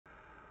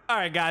All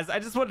right, guys, I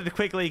just wanted to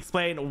quickly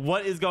explain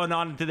what is going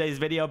on in today's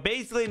video.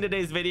 Basically, in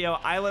today's video,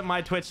 I let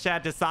my Twitch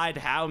chat decide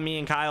how me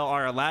and Kyle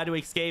are allowed to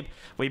escape.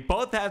 We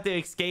both have to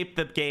escape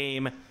the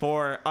game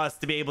for us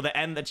to be able to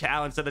end the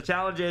challenge. So the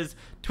challenge is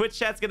Twitch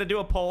chat's going to do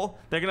a poll.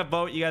 They're going to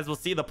vote. You guys will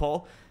see the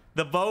poll.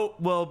 The vote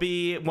will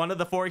be one of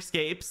the 4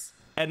 escapes,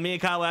 and me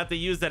and Kyle will have to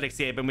use that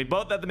escape, and we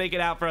both have to make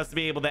it out for us to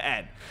be able to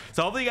end.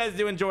 So hopefully you guys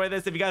do enjoy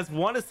this. If you guys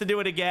want us to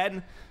do it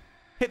again,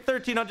 hit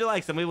 1,300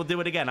 likes and we will do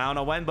it again. I don't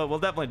know when, but we'll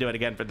definitely do it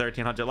again for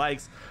 1,300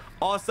 likes.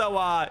 Also,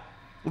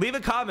 leave a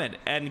comment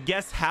and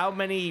guess how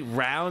many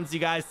rounds you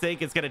guys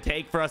think it's going to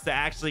take for us to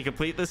actually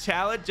complete this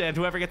challenge. And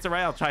whoever gets it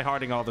right, I'll try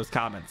harding all those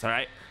comments. All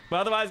right. But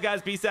otherwise,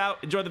 guys, peace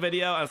out. Enjoy the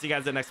video. I'll see you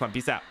guys in the next one.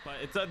 Peace out. But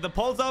it's the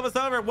poll's almost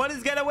over. What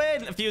is going to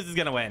win? Fuse is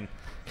going to win.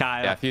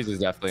 Kyle. Yeah, Fuse is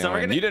definitely going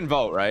to win. You didn't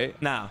vote, right?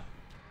 No.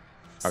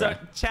 Okay.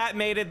 So chat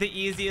made it the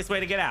easiest way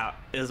to get out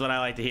is what I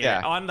like to hear.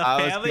 Yeah, On the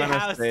family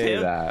house too.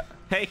 That.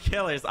 Hey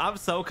killers, I'm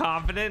so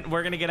confident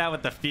we're gonna get out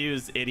with the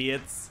Fuse,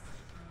 idiots.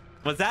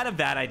 Was that a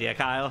bad idea,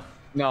 Kyle?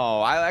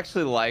 No, I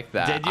actually like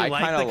that. Did you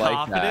like the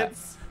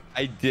confidence?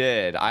 I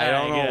did. I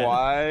don't know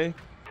why.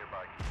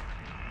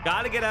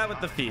 Gotta get out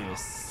with the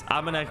Fuse.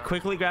 I'm gonna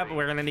quickly grab it.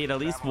 We're gonna need at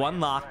least 1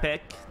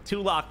 lockpick.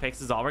 2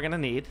 lockpicks is all we're gonna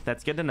need.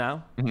 That's good to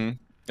know.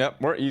 Yep,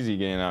 we're easy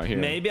getting out here.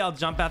 Maybe I'll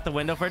jump out the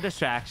window for a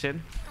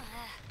distraction.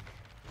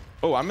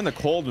 Oh, I'm in the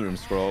cold room,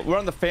 Squirrel. We're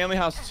on the family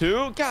house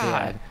too?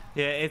 God.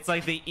 Yeah, it's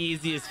like the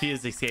easiest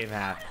Fuse escape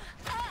hack.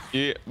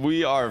 Yeah,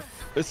 we are.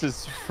 This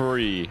is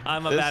free.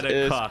 I'm about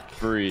to cook.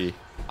 Free.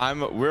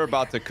 We're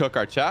about to cook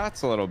our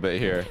chats a little bit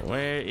here.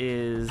 Where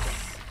is...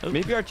 Oops.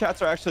 Maybe our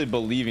chats are actually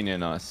believing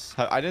in us.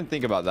 I didn't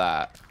think about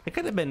that. They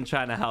could have been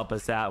trying to help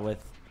us out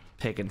with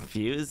picking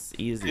Fuse.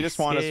 Easy. They just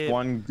want us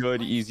one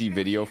good, easy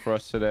video for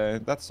us today.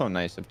 That's so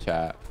nice of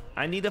chat.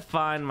 I need to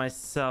find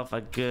myself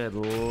a good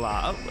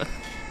lock.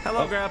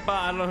 Hello, Grandpa.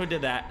 I don't know who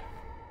did that.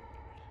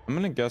 I'm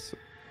gonna guess,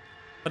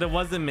 but it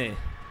wasn't me.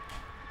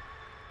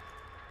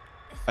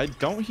 I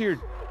don't hear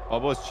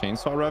Bubba's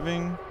chainsaw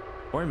revving.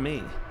 Or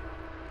me.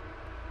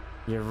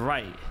 You're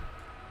right.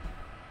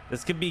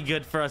 This could be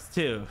good for us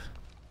too.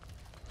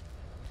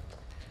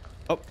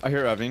 Oh, I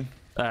hear revving.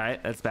 All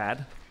right, that's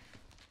bad.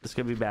 This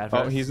could be bad for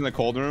us. Oh, he's in the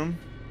cold room.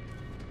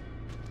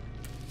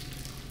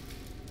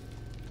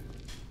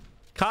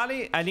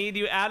 Connie, I need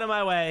you out of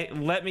my way.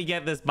 Let me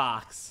get this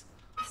box.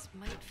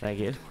 Thank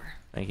you.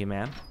 Thank you,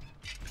 man.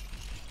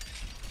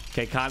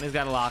 Okay, Connie's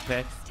got a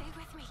lockpick.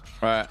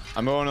 All right,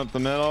 I'm going up the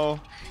middle.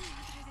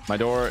 My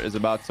door is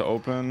about to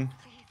open.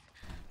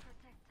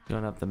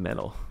 Going up the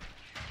middle.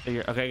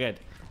 Okay, good.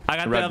 I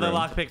got the other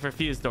lockpick for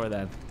Fuse door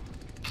then.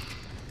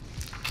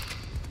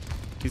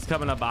 He's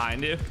coming up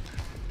behind you.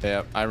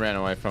 Yeah, I ran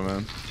away from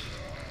him.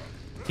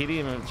 He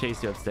didn't even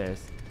chase you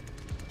upstairs.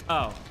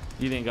 Oh,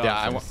 you didn't go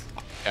upstairs.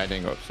 I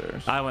didn't go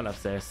upstairs. I went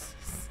upstairs.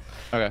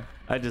 Okay.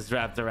 I just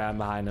wrapped around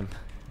behind him.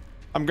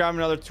 I'm grabbing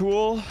another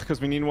tool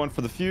because we need one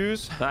for the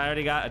Fuse. I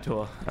already got a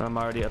tool and I'm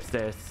already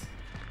upstairs.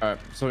 All right,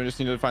 so we just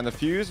need to find the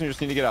Fuse and you just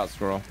need to get out,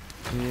 Squirrel.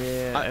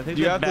 Yeah, I think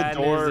the bad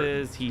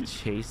news is he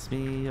chased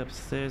me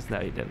upstairs. No,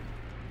 he didn't.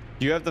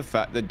 Do you have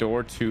the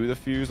door to the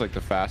Fuse, like the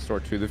fast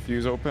door to the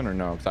Fuse open, or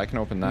no? Because I can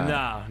open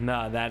that.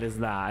 No, that is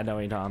not. I know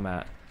what you're talking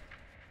about.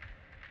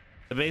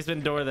 The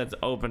basement door that's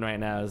open right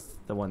now is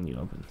the one you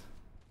opened.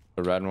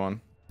 The red one?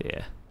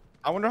 Yeah.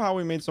 I wonder how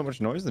we made so much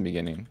noise in the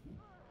beginning.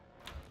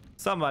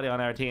 Somebody on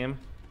our team.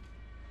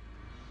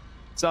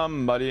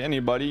 Somebody,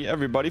 anybody,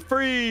 everybody,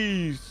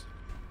 freeze!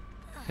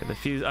 Okay, the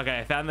Fuse. Okay,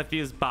 I found the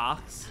Fuse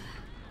box.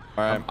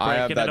 All right, I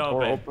have that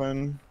door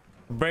open.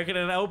 Breaking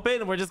it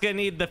open. We're just gonna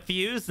need the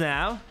Fuse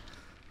now.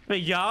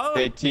 Yo.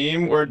 Hey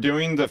team, we're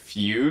doing the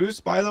Fuse,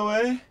 by the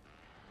way.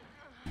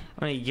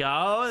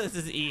 Yo, this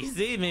is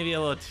easy. Maybe a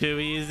little too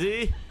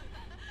easy.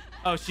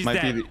 Oh, she's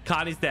dead.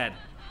 Connie's dead.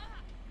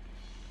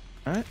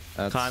 All right.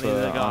 Connie's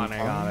a goner.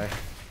 Got her.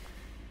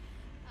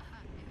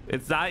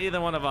 It's not either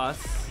one of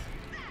us.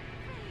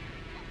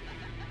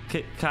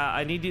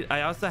 I need you.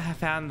 I also have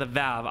found the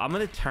valve. I'm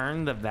gonna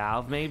turn the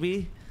valve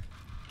maybe.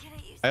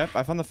 Yep,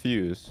 I found the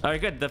Fuse. All right,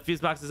 good. The Fuse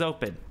box is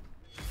open.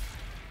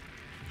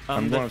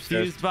 The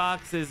Fuse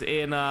box is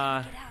in.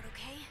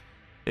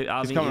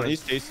 He's coming.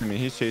 He's chasing me.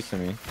 He's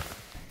chasing me.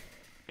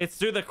 It's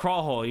through the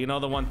crawl hole. You know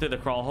the one through the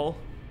crawl hole,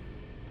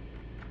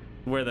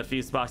 where the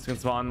Fuse box can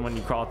spawn when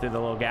you crawl through the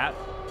little gap.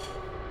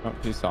 Oh,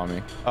 he saw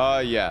me.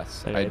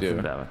 Yes, okay, I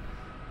do.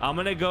 I'm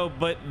gonna go,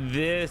 but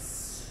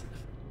this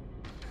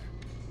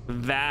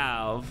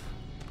valve.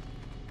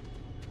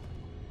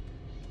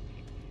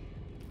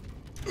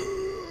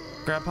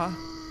 Grandpa,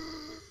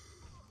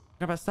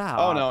 stop.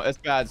 Oh no, it's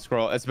bad,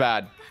 Squirrel. It's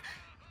bad.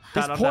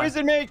 He's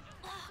poisoned me.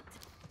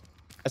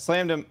 I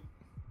slammed him.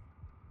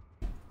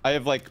 I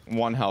have like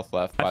 1 health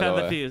left. I found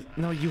the Fuse.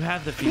 No, you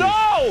have the Fuse.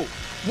 No!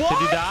 What?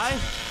 Did you die?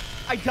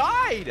 I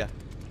died.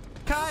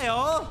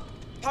 Kyle.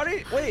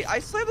 Wait, I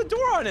slammed the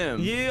door on him.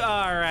 You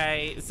all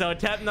right? So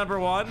attempt number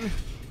 1.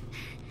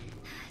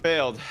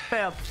 Failed.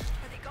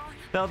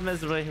 Failed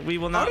miserably. We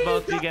will not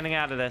both be getting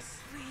out of this.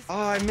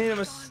 Oh, I made him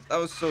that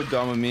was so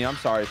dumb of me. I'm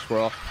sorry,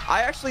 Squirrel.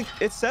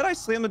 It said I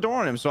slammed the door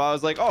on him, so I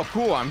was like, oh,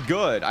 cool, I'm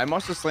good. I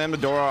must have slammed the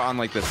door on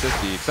like the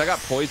sissy because I got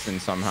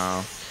poisoned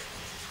somehow.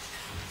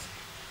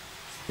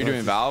 You're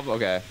doing Valve?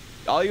 Okay.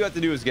 All you have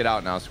to do is get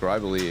out now, Squirrel, I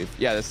believe.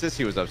 Yeah, the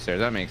sissy was upstairs.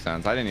 That makes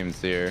sense. I didn't even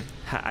see her.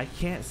 I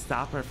can't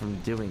stop her from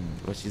doing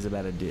what she's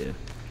about to do.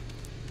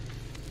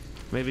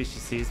 Maybe she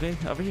sees me.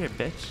 Over here,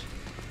 bitch.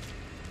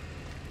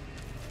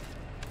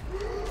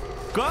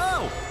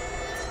 Go!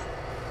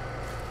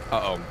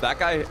 Uh-oh. That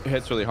guy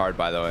hits really hard,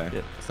 by the way.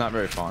 Yep. It's not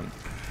very fun.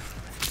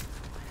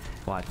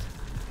 What?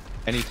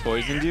 And he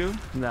poisoned you?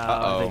 No,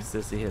 I think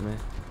Sissy hit me.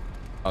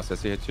 Oh,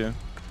 Sissy hit you?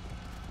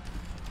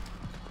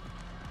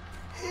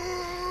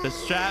 The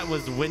strat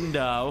was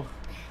window.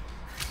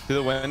 To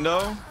the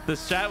window? The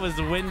strat was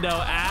window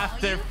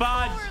after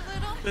fudge.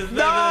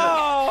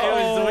 No! It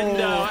was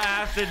window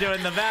after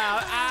doing the vow.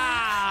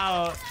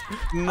 Ow!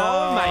 No!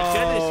 Oh my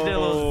goodness, she did a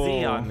little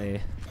Z on me.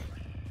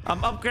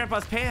 I'm up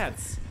Grandpa's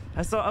pants.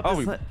 I saw up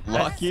his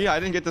lucky. I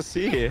didn't get to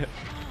see it.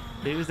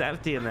 He was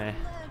empty in there.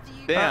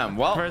 Damn.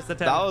 Well, that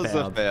was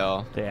a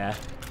fail. Yeah.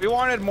 We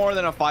wanted more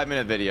than a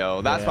 5-minute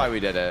video. That's why we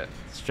did it.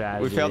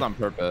 Strategy. We failed on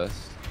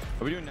purpose.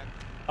 What are we doing next?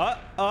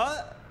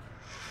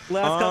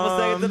 Last couple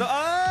seconds.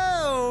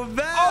 Oh,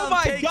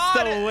 Valve takes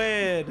the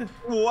win.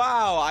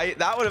 Wow.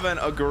 That would have been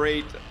a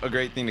great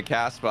thing to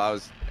cast,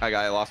 but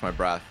I lost my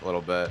breath a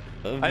little bit.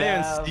 I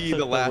didn't even see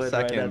the last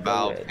second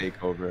Valve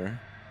take over.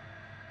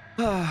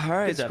 All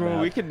right, Squirrel,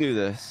 we can do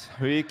this.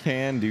 We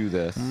can do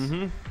this.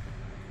 All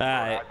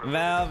right,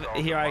 Valve,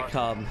 here I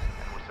come.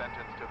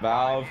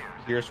 Valve,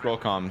 here Squirrel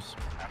comes.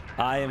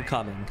 I am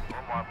coming.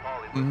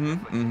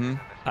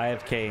 I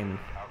have came.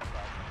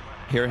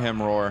 Hear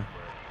him roar.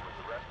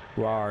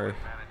 Roar.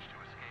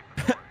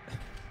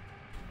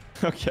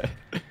 Okay.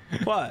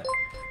 What?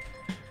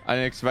 I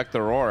didn't expect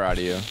the roar out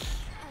of you.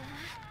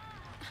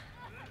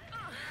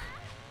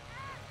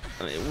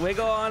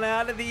 Wiggle on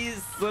out of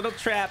these little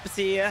traps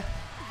here.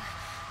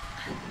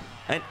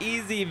 An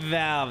easy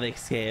Valve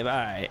escape. All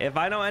right. If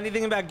I know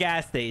anything about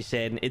gas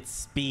station, it's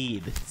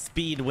speed.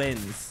 Speed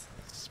wins.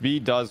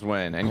 Speed does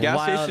win, and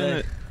gas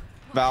station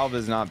Valve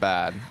is not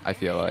bad. I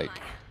feel like.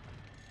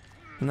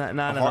 Not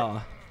at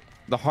all.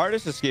 The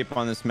hardest escape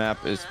on this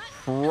map is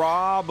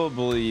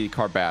probably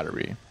car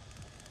battery.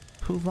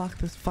 Who locked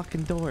this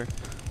fucking door?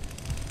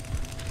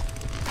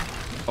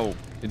 Oh,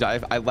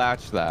 I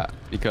latched that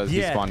because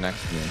he spawned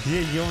next to me.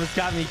 Yeah, you almost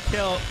got me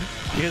killed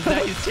because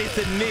now he's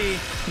chasing me,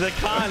 the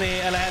Connie,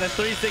 and I had a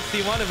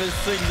 361 of his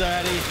swings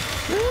already.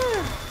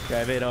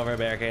 Okay, I made over a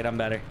barricade. I'm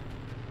better.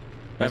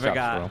 I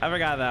forgot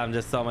that I'm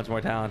just so much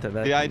more talented.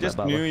 Yeah, I just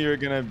knew you were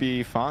gonna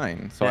be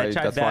fine, so I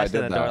tried that's why I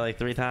did the door like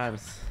 3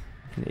 times.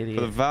 An idiot.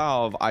 For the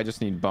Valve, I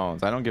just need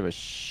bones. I don't give a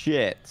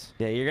shit.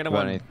 Yeah, you're gonna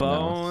want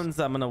bones.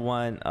 I'm gonna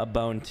want a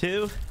bone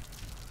too,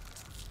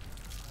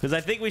 because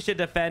I think we should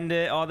defend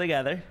it all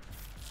together.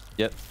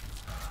 Yep.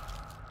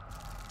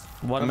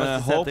 One of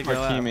us hope have to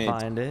go our teammates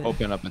out and find it.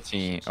 open up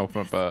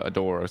a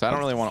door. Because I don't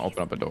really want to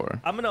open up a door.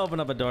 I'm gonna open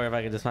up a door if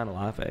I can just find a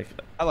lockpick.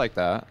 I like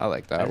that.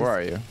 Where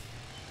are you?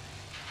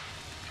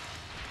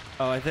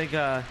 Oh, I think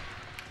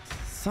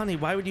Sonny,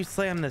 why would you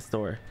slam this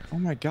door? Oh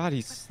my God,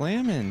 he's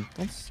slamming.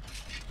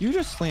 You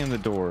just slammed the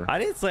door. I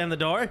didn't slam the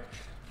door.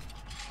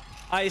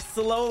 I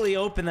slowly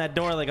opened that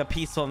door like a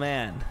peaceful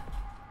man.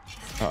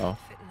 Uh-oh.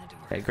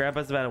 Hey,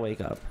 Grandpa's about to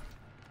wake up.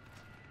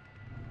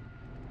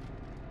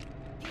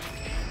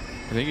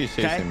 I think he's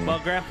chasing me. Well,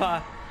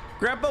 Grandpa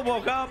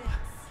woke up.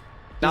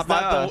 Not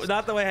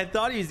the way I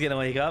thought he was gonna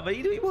wake up, but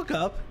he woke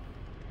up.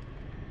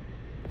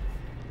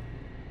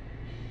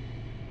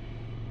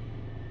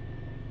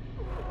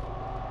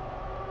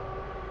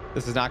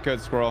 This is not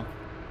good, Squirrel.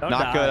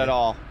 Not good at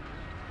all.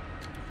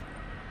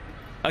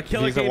 A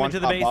killer came into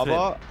the basement.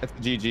 Bubba, it's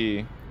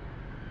GG.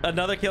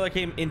 Another killer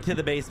came into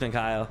the basement,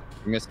 Kyle.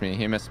 He missed me.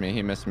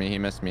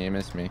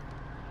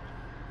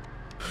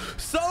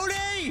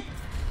 Sony!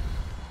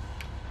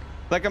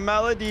 Like a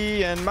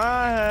melody in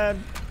my head.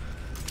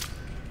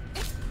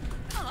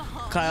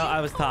 Kyle,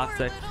 I was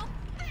toxic.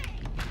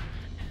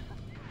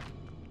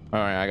 All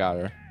right, I got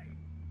her.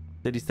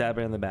 Did you stab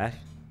her in the back?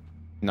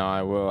 No,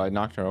 I will. I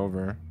knocked her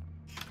over.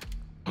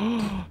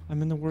 I'm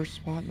in the worst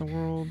spot in the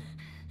world.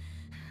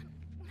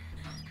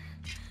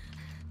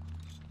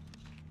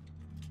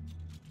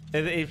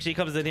 If she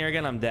comes in here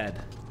again, I'm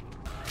dead.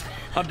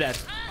 I'm dead.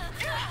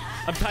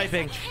 I'm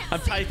typing.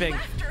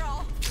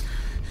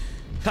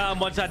 Kyle, I'm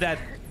one shot dead.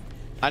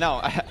 I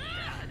know.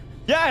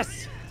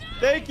 Yes!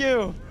 Thank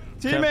you!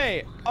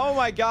 Teammate! Oh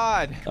my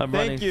God! I'm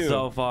running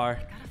so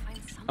far.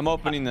 I'm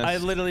opening this. I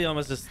literally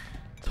almost just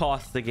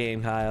tossed the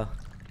game, Kyle.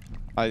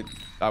 I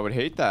would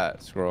hate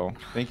that, Squirrel.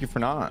 Thank you for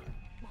not.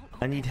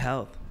 I need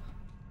help.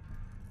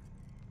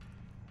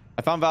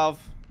 I found Valve.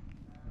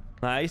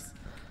 Nice.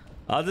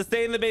 I'll just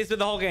stay in the basement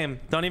the whole game.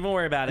 Don't even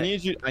worry about it.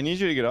 I need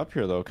you to get up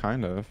here though,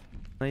 kind of.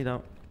 No, you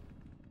don't.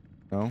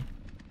 No?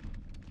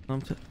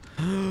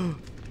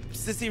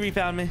 Sissy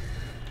refound me.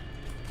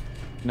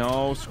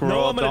 No,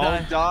 Squirrel, No,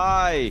 don't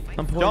die.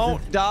 I'm poisoned.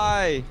 Don't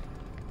die.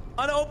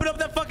 I'm gonna open up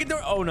that fucking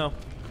door. Oh no.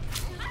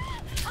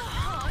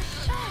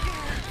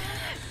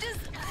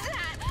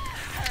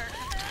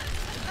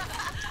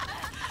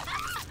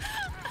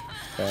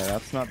 Okay,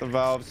 that's not the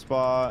valve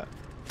spot.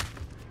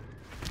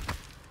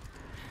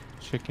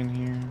 Chicken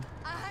here.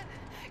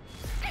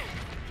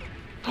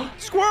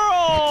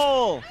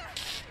 Squirrel!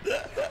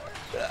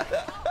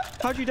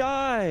 How'd you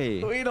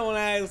die? We don't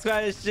ask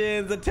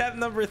questions. Attempt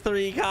number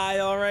 3,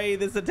 Kyle. All right,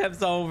 this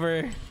attempt's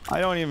over. I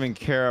don't even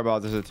care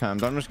about this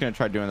attempt. I'm just gonna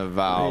try doing the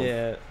valve.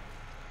 Yeah.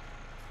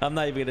 I'm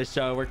not even gonna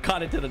show. We're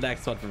cutting to the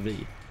next one for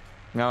me.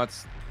 No,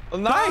 it's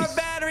nice. Car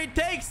battery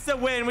takes the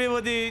win. We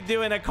will be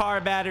doing a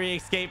car battery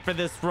escape for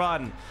this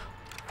run.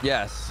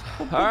 Yes.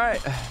 All right,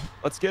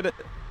 let's get it.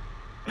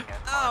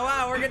 Oh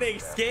wow, we're gonna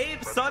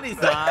escape. Sonny's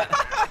not.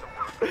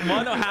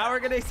 Wanna know how we're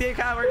gonna escape?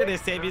 Kyle? We're gonna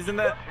escape using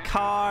the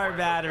car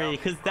battery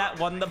because that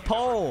won the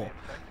poll.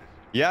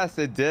 Yes,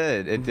 it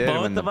did. It did.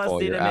 Both of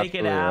us need to make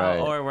it out, right.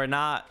 or we're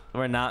not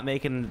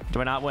winning.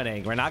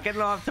 We're not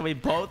getting off till we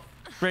both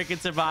freaking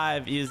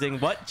survive using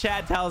what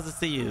Chad tells us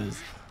to use.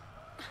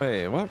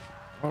 Wait, what?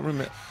 What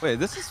room? Wait,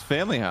 this is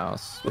family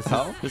house.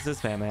 This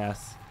is family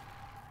house.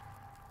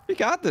 We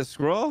got this,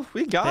 Squirrel.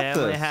 We got this.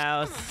 Family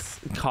house,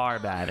 car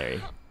battery.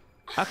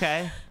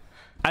 Okay.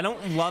 I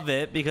don't love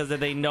it because if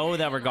they know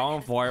that we're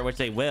going for it, which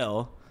they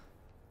will,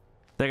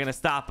 they're gonna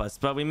stop us.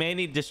 But we may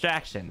need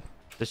distraction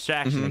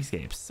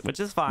escapes,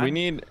 which is fine. We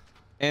need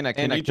Anna.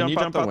 Can you jump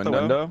out the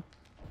window?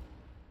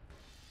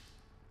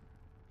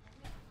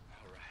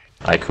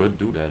 I could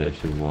do that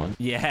if you want.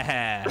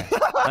 Yeah.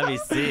 Let me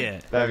see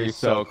it. That'd be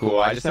so cool.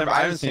 I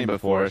haven't seen it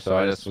before, so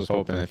I just was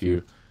hoping if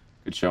you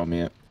could show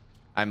me it.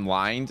 I'm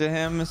lying to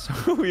him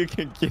so we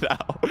can get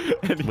out.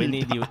 We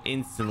need you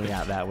instantly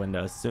out that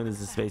window as soon as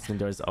the spaceman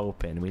doors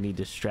open. We need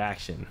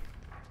distraction.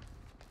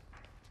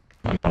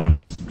 I'm gonna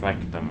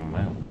distract them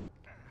well.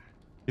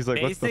 He's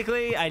like,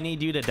 basically, I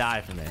need you to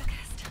die for me.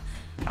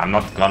 I'm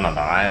not gonna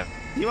die.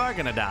 You are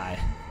gonna die.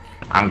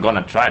 I'm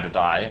gonna try to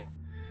die.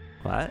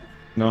 What?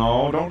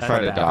 No, don't try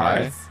to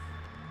die.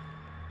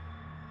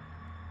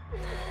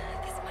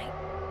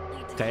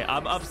 Okay,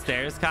 I'm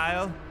upstairs,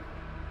 Kyle.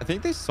 I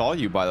think they saw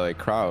you, by the way,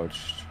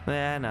 crouched.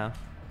 Yeah, I know.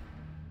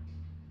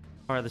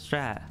 Or the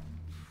strat.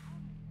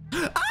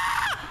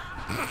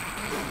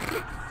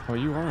 Oh,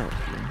 you are up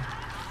here.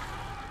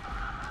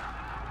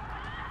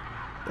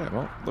 Yeah,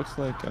 well, looks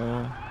like,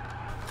 Kyle,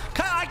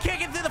 I can't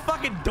get through the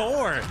fucking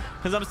door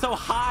because I'm so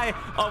high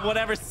on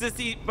whatever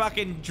sissy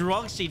fucking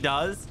drunk she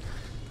does.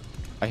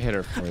 I hit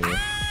her for you.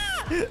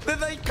 Then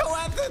they go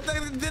out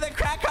the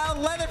crack out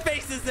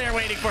Leatherface is there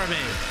waiting for me.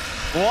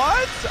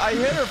 What? I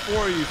hit her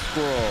for you,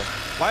 Squirrel.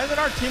 Why isn't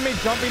our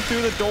teammate jumping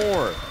through the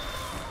door?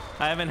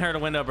 I haven't heard a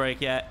window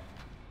break yet.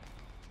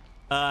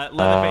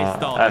 Leatherface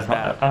stalled this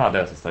bad.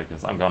 There's a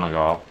second. I'm gonna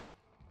go up.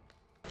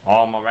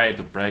 On my way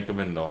to break the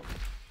window.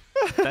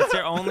 That's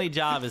your only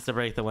job is to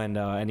break the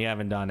window, and you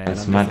haven't done it.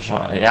 It's my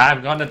job. Yeah,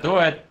 I'm gonna do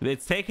it.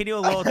 It's taking you a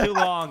little too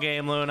long,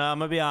 Game Luna. I'm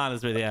gonna be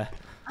honest with you.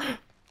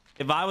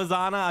 If I was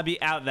Anna, I'd be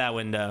out that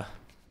window.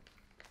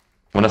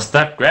 I'm gonna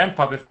stab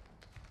Grandpa.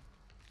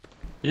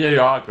 Here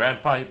you are,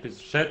 Grandpa, you piece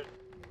of shit.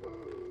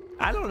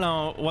 I don't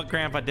know what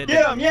Grandpa did.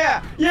 Get him,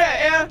 yeah.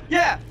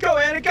 Go,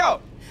 Anna,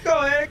 go. Go,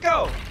 Anna,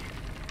 go.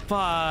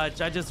 Fudge,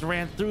 I just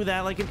ran through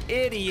that like an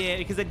idiot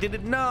because I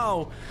didn't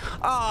know.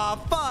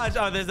 Oh, fudge.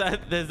 Oh, there's a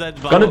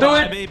gonna do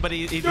it. Me, but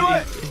he did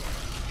it.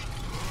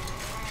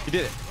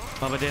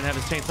 Bubba didn't have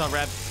his chainsaw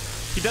rep.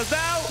 He does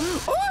now.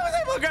 Oh, I was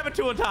able to grab it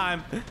 2 at a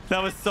time.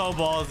 That was so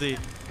ballsy.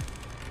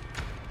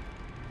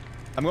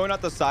 I'm going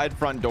out the side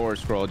front door,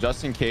 Squirrel,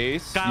 just in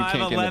case Kyle, you I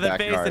can't have a get in the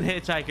Leatherface backyard. and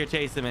hitchhiker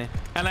chasing me,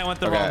 and I went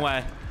the wrong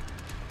way.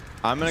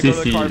 I'm gonna go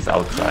to the car. CC is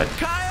outside.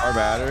 Kyle! Our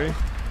battery.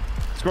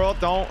 Squirrel,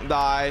 don't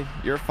die.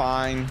 You're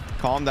fine.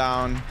 Calm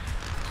down.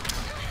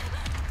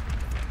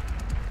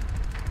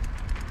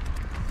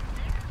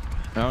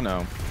 Oh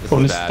no. This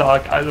I'm is bad.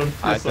 stuck. I don't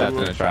feel I so stepped in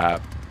a good.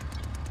 trap.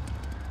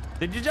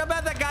 Did you jump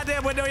out that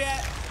goddamn window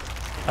yet?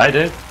 I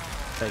did.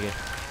 Thank you.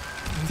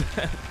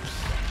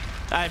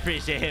 I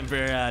appreciate him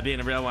for being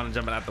a real one and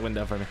jumping out the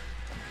window for me.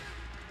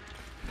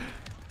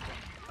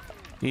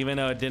 Even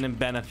though it didn't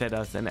benefit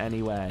us in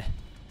any way.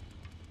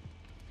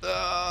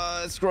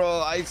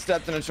 Squirrel, I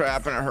stepped in a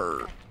trap and it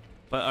hurt.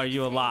 But are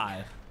you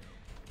alive?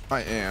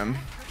 I am.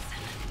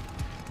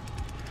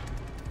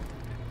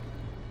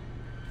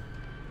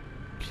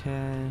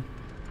 Okay.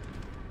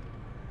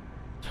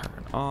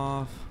 Turn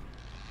off.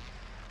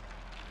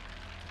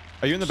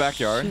 Are you in the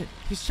backyard? Shit.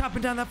 He's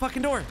chopping down that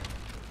fucking door.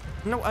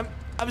 No,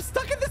 I'm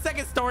stuck in the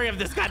second story of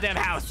this goddamn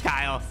house,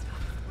 Kyle.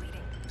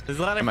 This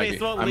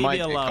Leatherface won't leave me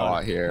alone. Get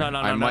caught here. No,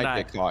 I might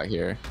get caught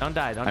here. Don't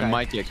die. I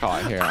might get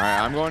caught here. All right,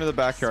 I'm going to the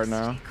backyard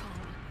now.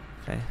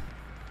 Okay.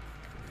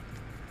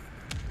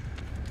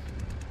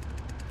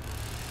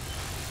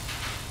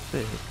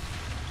 Dude.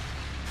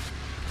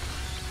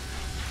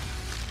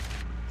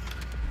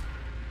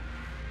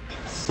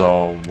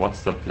 So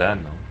what's the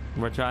plan now?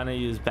 We're trying to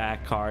use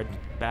back card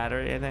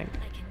battery, I think. I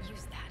can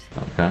use that.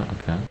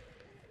 Okay.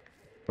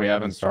 We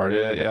haven't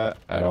started it yet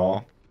at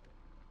all.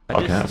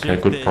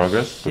 Okay. Good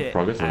progress. Good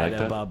progress. I like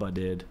that. Bubba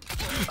did.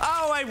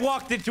 Oh, I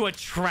walked into a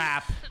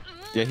trap.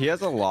 Yeah, he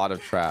has a lot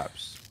of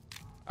traps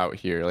out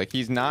here. Like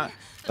he's not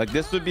like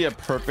this would be a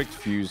perfect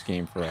fuse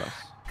game for us.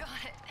 Got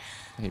it.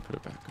 He put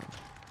it back on.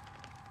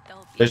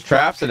 There's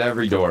traps at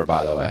every door,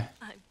 by the way.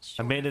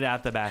 I made it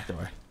out the back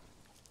door.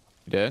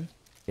 You did?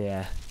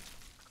 Yeah.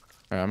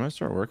 All right, I'm gonna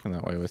start working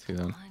that way with you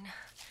then.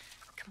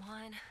 Come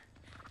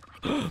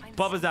on.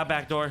 Bubba's out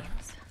back door.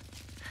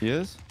 He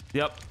is?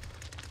 Yep.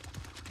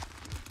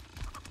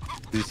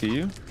 Did he see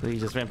you? He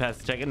just ran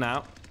past checking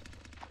out.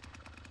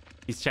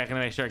 He's checking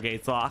to make sure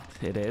gate's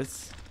locked. It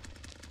is.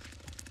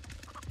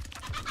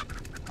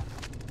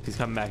 He's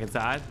coming back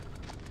inside.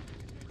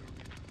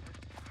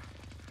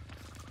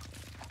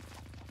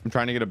 I'm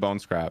trying to get a bone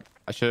scrap.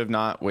 I should have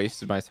not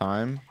wasted my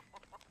time.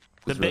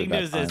 The big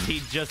news is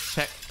he just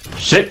checked.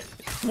 Shit.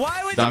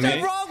 Why was it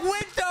the wrong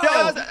window?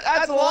 Yeah,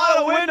 that's a lot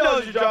of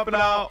windows you're jumping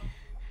out.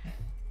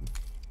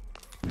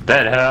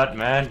 That hurt,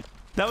 man.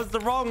 That was the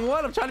wrong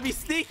one. I'm trying to be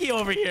sneaky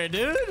over here,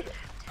 dude.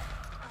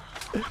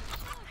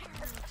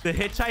 The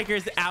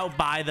hitchhiker's out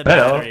by the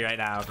battery right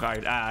now.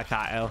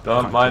 Kyle.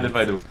 Don't mind if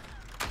I do.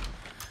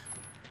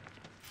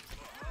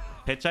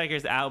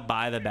 Hitchhiker's out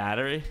by the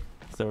battery,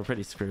 so we're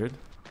pretty screwed.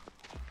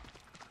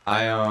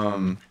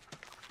 I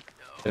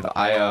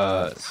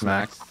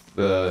smacked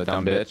the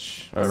dumb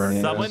bitch.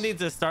 Someone needs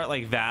to start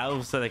like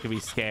valves so they can be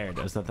scared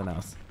or something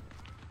else.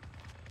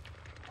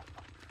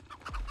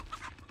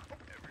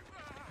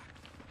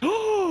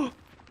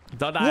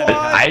 Don't die.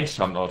 I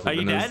jumped off Are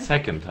you in dead? the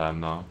second time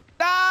now.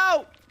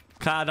 No!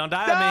 Kyle, don't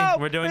die on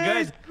me. We're doing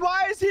please. good.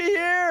 Why is he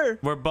here?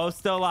 We're both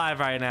still alive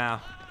right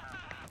now.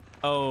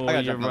 Oh, I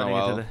got you're jumped on the running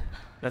well. into the...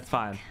 That's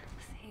fine.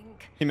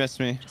 He missed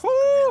me.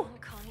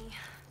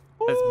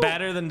 It's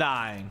better than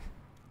dying.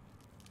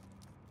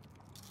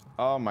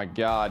 Oh my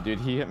god, dude,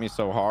 he hit me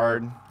so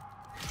hard.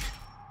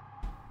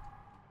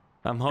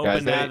 I'm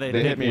hoping Guys,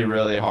 they hit me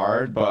really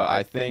hard, but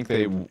I think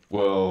they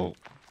will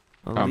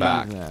come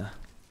back.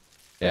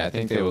 Yeah, I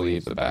think they will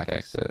leave the back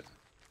exit.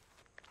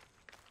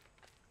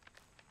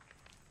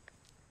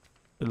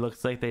 It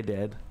looks like they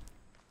did.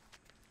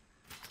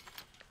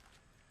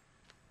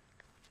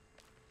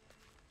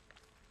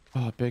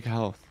 Oh, big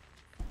health.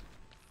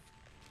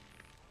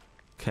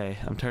 Okay,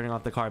 I'm turning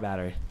off the car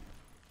battery.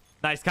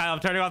 Nice, Kyle. I'm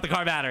turning off the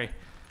car battery.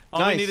 All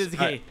Nice. we need is a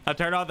key. I'm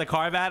turning off the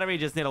car battery.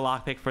 Just need a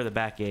lockpick for the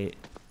back gate.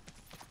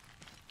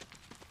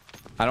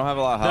 I don't have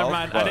a lot of health. Never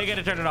mind. I didn't get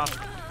to turn it off.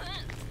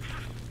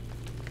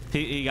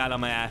 He got on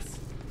my ass.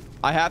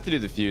 I have to do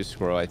the fuse,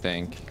 Squirrel, I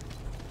think.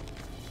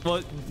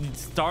 Well,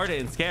 start it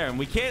and scare him.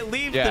 We can't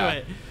leave Yeah. to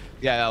it.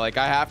 Yeah, like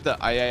I have to.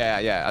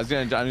 Yeah.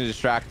 I'm gonna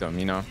distract them,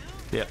 you know.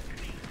 Yep.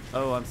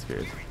 Oh, I'm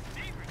screwed.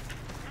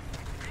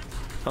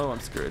 Oh,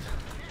 I'm screwed.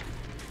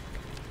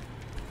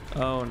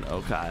 Oh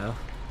no, Kyle.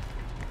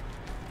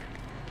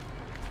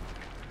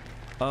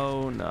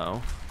 Oh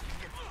no.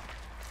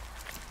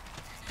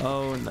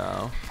 Oh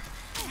no.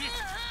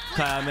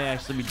 Kyle, I may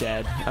actually be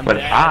dead. I'm But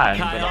dead. I'm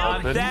Kyle,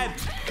 gonna I'm dead.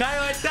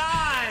 Kyle, I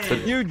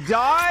died. You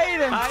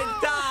died? I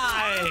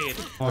died.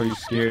 Oh, you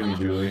scared me,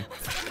 Julie.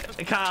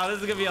 Kyle,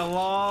 this is gonna be a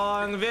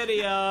long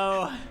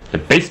video. The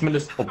basement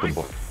is open,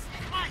 boy.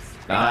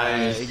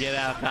 Nice. Get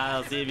out,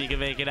 Kyle. See if you can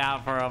make it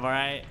out for him, all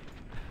right?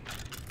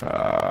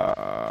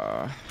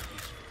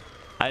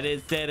 I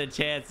didn't stand a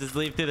chance. Just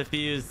leave through the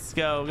fuse.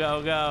 Go,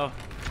 go, go.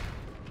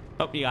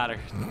 Oh, you got her.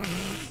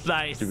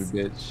 Nice. Stupid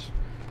bitch.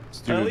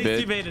 At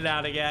least you made it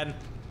out again.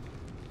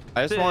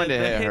 I just wanted to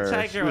hit her. The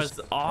hitchhiker was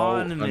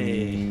on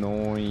me.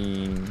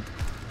 Annoying.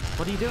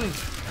 What are you doing?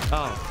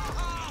 Oh.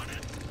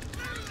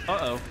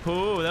 Uh-oh.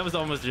 Ooh, that was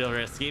almost real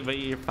risky, but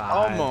you're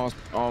fine.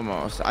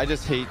 Almost. I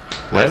just hate...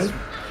 Well,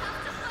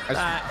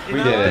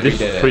 we did it.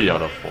 this is 3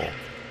 out of 4.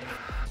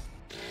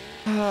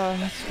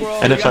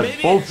 And it's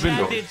like both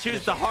windows. Maybe if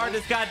choose the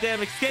hardest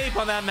goddamn escape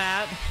on that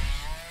map,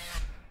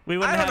 we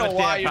wouldn't have a damn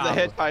why problem.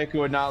 the hitchhiker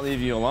would not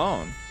leave you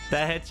alone.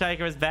 That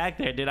hitchhiker was back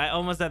there, dude. I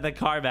almost had the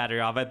car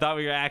battery off. I thought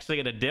we were actually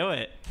gonna do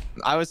it.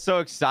 I was so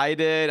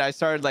excited. I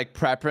started like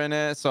prepping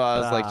it, so I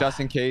was like, just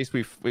in case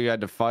we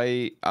had to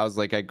fight, I was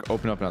like, I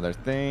opened up another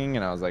thing,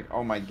 and I was like,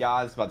 oh my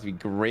god, it's about to be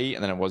great,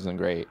 and then it wasn't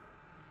great.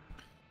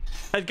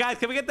 Guys,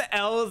 can we get the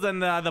L's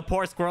and the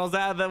poor squirrels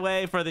out of the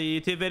way for the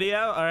YouTube video?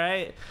 All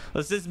right,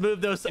 let's just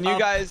move those. And you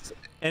guys,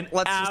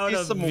 let's out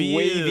of some view.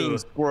 Waving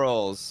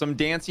squirrels, some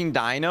dancing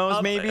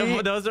dinos,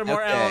 maybe. Those are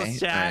more L's,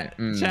 chat.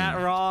 Right.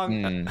 Chat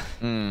wrong.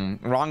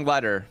 Wrong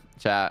letter,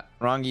 chat.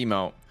 Wrong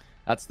emote.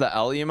 That's the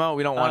L emote.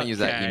 We don't want to use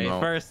that emote.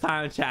 First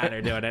time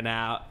chatter doing it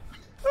now.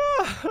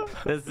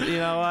 You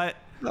know what?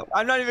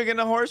 I'm not even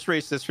gonna horse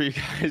race this for you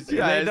guys.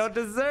 They don't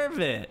deserve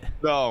it.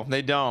 No,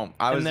 they don't.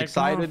 I was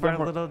excited.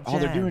 Oh,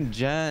 they're doing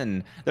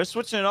Gen. They're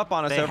switching it up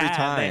on us every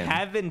time. They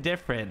have been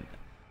different.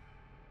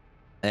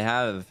 They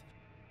have.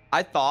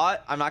 I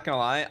thought, I'm not gonna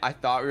lie, I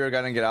thought we were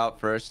gonna get out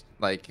first,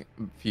 like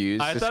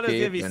fuse. I thought it was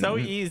gonna be so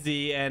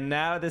easy, and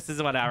now this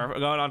is what we're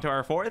going on to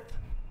our 4th.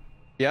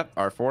 Yep,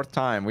 our 4th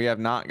time. We have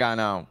not gone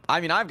out.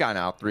 I mean, I've gone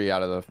out 3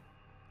 out of the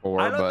 4.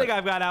 I don't think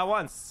I've got out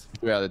once.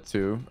 2 out of the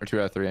 2, or 2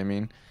 out of 3. I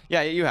mean,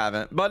 yeah, you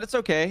haven't, but it's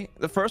okay.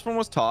 The first one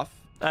was tough.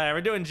 All right,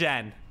 we're doing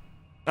Gen.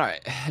 All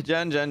right,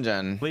 Gen.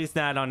 At least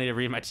now I don't need to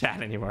read my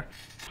chat anymore.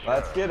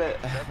 Let's get it.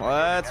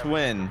 Let's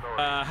win.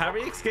 How are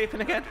we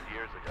escaping again?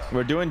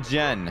 We're doing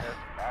Gen.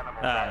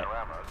 All right.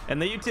 In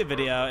the YouTube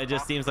video, it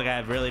just seems like I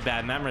have really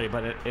bad memory,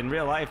 but in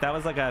real life, that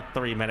was like a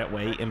 3-minute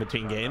wait in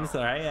between games.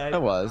 All right.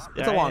 It was.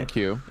 It's a long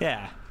queue.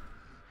 Yeah.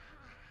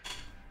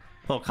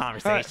 Little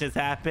conversations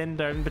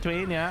happened in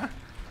between. Yeah.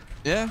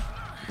 Yeah.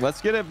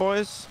 Let's get it,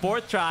 boys.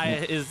 Fourth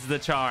try is the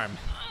charm.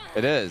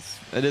 It is.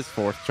 It is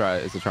fourth try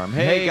is the charm.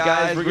 Hey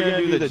guys, we're gonna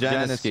do the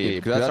gen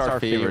escape because that's our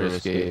favorite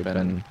escape,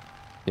 and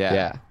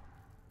yeah.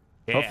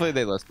 Hopefully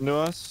they listen to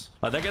us.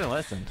 Oh, they're gonna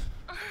listen.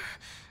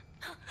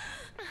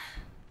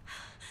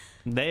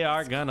 They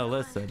are gonna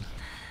listen.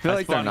 I feel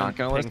like they're not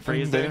gonna listen.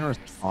 They didn't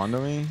respond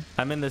to me.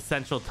 I'm in the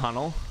central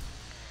tunnel.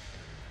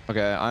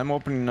 Okay, I'm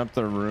opening up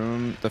the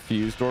room, the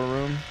fuse door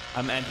room.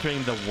 I'm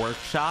entering the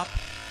workshop.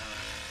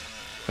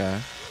 Okay.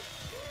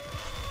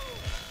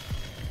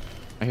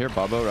 I hear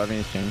Bubba revving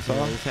his chainsaw.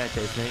 Yeah, he's trying to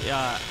chase me.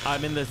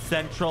 I'm in the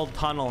central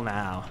tunnel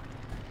now.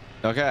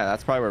 Okay,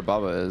 that's probably where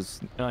Bubba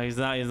is. No, he's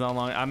not. He's no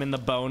longer. I'm in the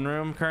bone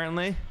room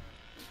currently.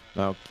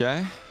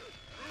 Okay.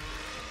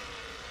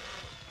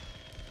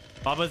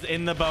 Bubba's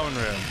in the bone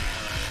room.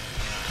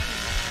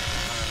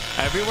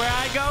 Everywhere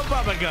I go,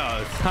 Bubba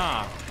goes.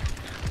 Huh.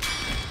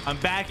 I'm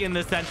back in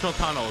the central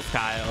tunnels,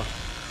 Kyle.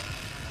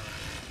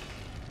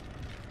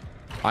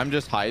 I'm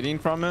just hiding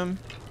from him.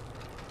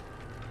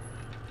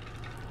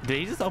 Did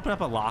he just open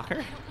up a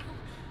locker?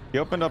 He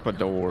opened up a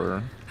door. Are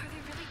they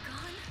really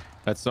gone?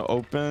 That's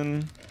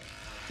open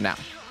now.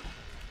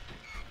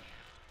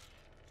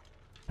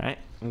 All right,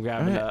 I'm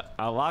grabbing a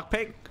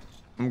lockpick.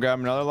 I'm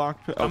grabbing another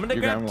lockpick. I'm gonna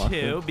grab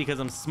 2 because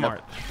I'm smart.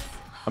 Yep.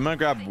 I'm gonna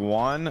grab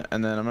 1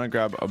 and then I'm gonna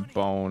grab a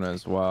bone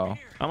as well.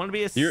 I'm gonna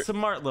be a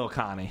smart little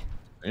Connie.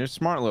 You're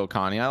smart, little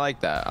Connie. I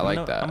like that. I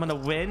like that. I'm gonna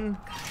win.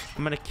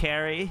 I'm gonna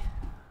carry,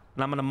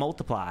 and I'm gonna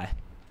multiply.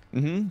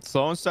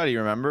 Slow and steady,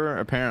 remember?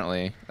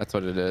 Apparently, that's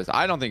what it is.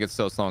 I don't think it's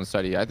so slow and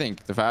steady. I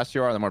think the faster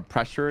you are, the more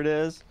pressure it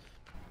is.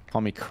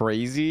 Call me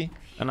crazy.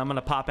 And I'm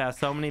gonna pop out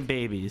so many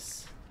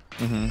babies.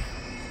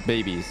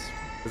 Babies.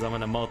 Because I'm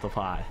gonna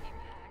multiply.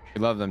 We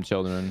love them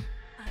children.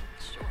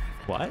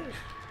 What?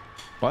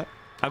 What?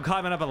 I'm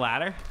climbing up a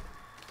ladder.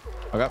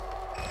 Okay.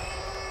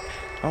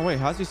 Oh wait,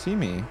 how's he see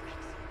me?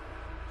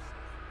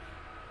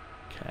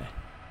 Okay.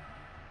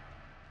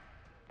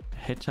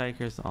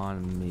 Hitchhiker's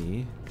on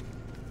me.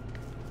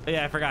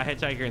 Yeah, I forgot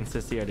Hitchhiker and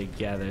Sissy are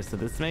together, so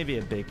this may be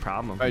a big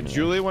problem. All right,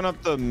 Julie went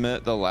up the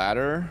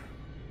ladder.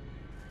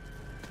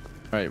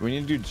 All right, we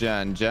need to do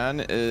Jen.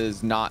 Jen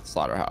is not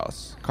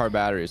Slaughterhouse. Car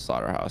Battery is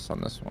Slaughterhouse on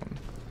this one.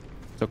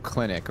 So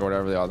Clinic or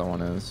whatever the other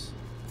one is.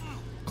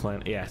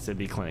 Yes, it'd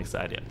be Clinic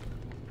side. Yeah.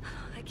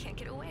 I can't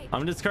get away.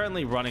 I'm just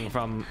currently running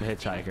from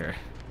Hitchhiker.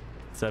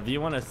 So if you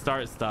want to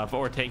start stuff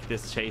or take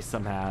this chase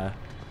somehow.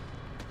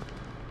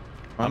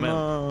 I'm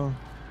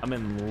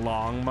in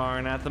Long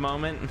Barn at the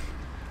moment.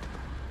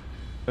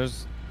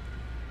 There's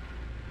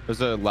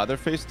a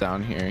Leatherface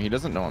down here. He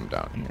doesn't know I'm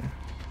down here.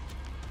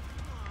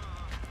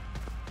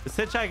 This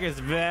Hitchhiker is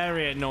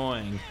very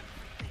annoying.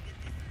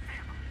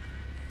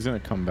 He's gonna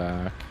come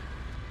back.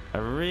 I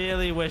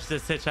really wish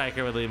this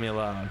Hitchhiker would leave me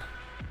alone.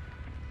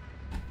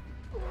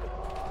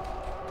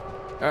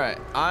 All right,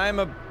 I'm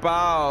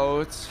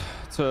about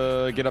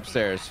to get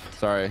upstairs.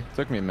 Sorry,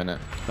 took me a minute.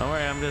 Don't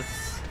worry, I'm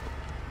just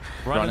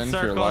running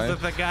circles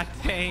with the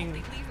goddamn.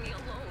 Leave me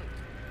alone.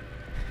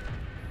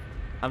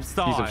 I'm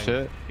stalling. Piece of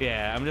shit.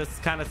 Yeah, I'm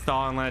just kind of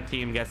stalling, let a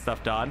team get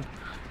stuff done.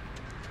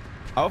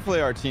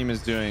 Hopefully our team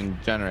is doing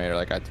generator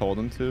like I told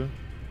them to.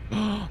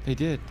 They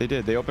did.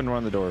 They opened one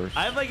of the doors.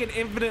 I have like an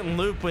infinite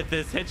loop with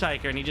this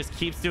Hitchhiker and he just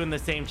keeps doing the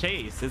same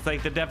chase. It's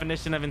like the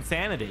definition of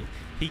insanity.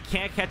 He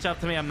can't catch up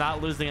to me. I'm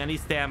not losing any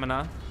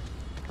stamina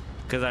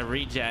because I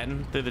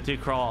regen through the 2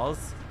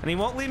 crawls and he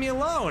won't leave me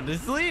alone.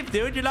 Just leave,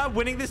 dude. You're not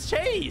winning this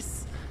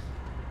chase.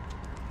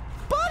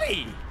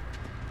 Buddy.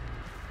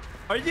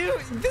 Are you?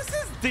 This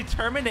is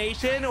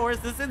determination or is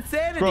this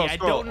insanity? Bro, I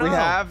don't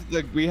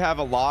know. We have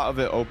a lot of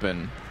it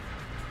open.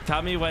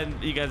 Tell me when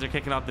you guys are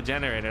kicking off the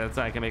generator. That's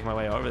so I can make my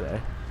way over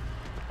there.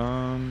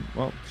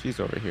 Well, she's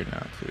over here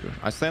now too.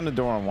 I slammed the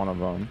door on one of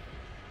them.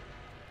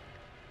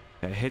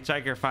 Okay,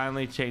 Hitchhiker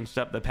finally changed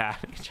up the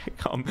package.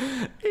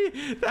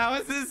 That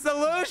was his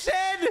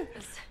solution.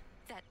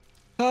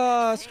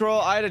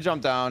 Squirrel, I had to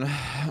jump down.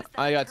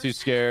 I got too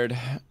scared.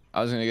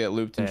 I was gonna get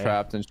looped and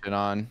trapped and shit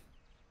on.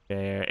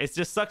 There. It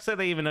just sucks that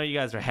they even know you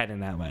guys are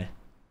heading that way.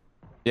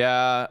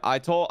 Yeah, I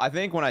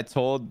think when I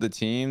told the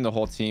team, the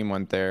whole team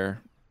went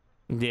there.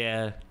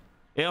 Yeah,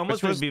 it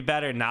almost would be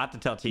better not to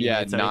tell teammates.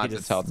 Yeah, so not could to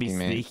just tell be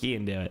teammates. sneaky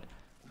and do it.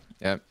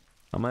 Yep.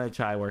 I'm gonna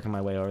try working my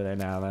way over there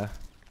now, though.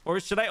 Or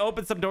should I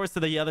open some doors to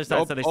the other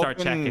side so they start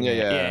checking?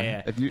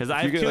 Yeah. Because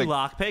I have 2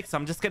 lockpicks, so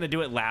I'm just gonna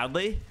do it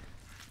loudly.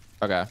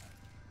 Okay.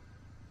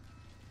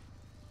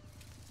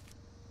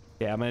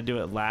 Yeah, I'm gonna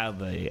do it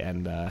loudly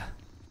and.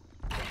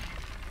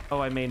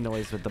 Oh, I made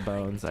noise with the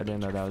bones. I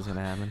didn't know that was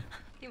gonna happen.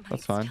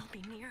 That's fine.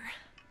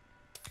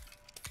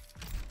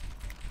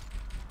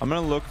 I'm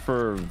gonna look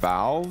for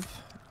valve.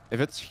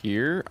 If it's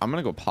here, I'm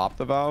gonna go pop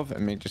the valve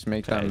and just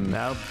make them.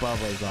 Now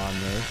Bubba's on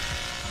me.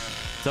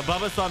 So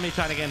Bubba saw me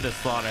trying to get into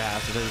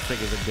Slaughterhouse, so this thing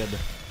is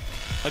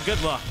a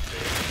good look.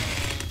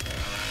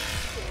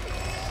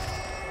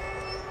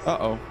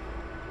 Uh-oh.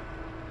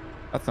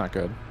 That's not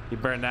good. He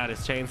burned out his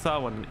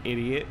chainsaw. What an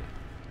idiot.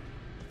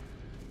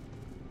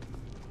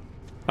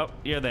 Oh,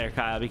 you're there,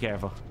 Kyle. Be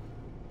careful.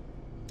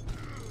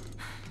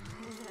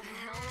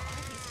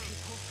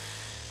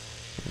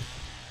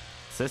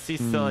 Sissy's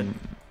still in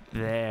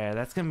there.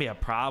 That's gonna be a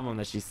problem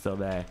that she's still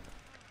there.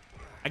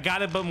 I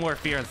gotta put more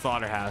fear in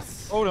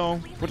Slaughterhouse. Oh no,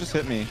 what just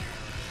hit me?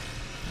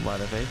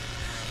 What if it?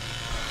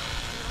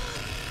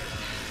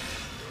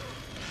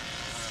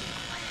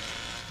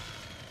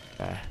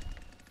 Okay.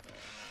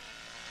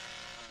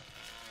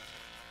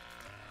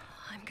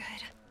 I'm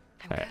good.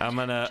 All right, I'm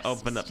gonna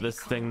open up this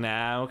thing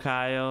now,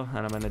 Kyle, and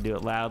I'm gonna do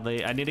it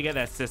loudly. I need to get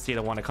that sissy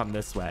to want to come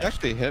this way. It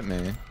actually hit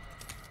me.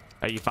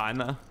 Are you fine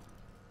though?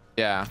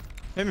 Yeah,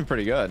 hit me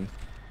pretty good.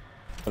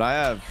 But I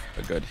have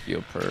a good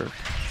heal perk.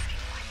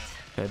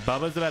 Okay,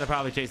 Bubba's about to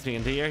probably chase me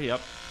into here.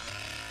 Yep.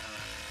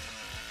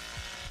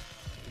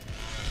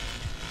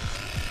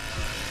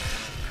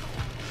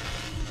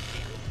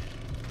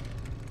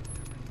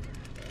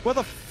 What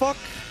the fuck?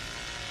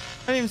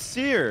 I didn't even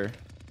see her.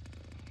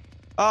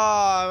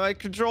 Ah, my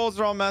controls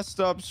are all messed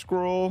up,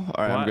 Squirrel.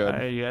 All right, I'm good.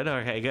 Are you good?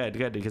 Okay,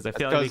 good, because I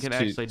feel like we can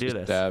actually do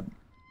this. Dab.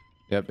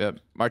 Yep.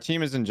 Our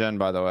team is in Gen,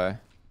 by the way.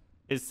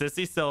 Is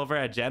Sissy still over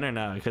at Gen or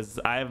no? Because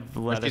I've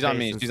She's on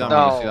me. She's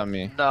on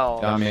me.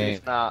 No,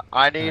 she's not.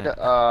 I need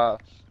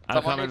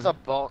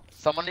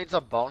someone needs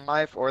a bone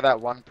knife or that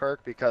one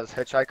perk because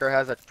Hitchhiker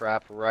has a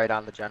trap right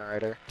on the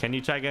generator. Can you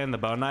try getting the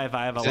bone knife?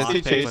 I have a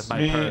Sissy lockpick chased with my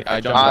me. perk. I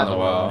jumped on the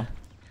well.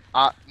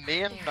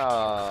 Me and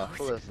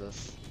who is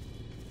this?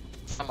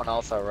 Someone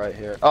else out right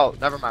here. Oh,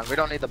 never mind. We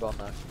don't need the bone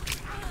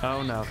knife.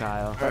 Oh no,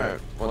 Kyle.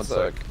 Alright, one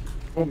sec.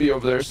 We'll be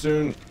over there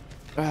soon.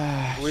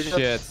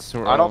 Shit.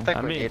 I don't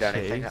think we need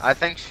anything. I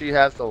think she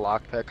has the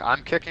lockpick.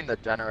 I'm kicking the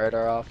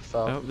generator off,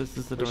 so. Oh, this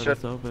is the door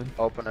that's open.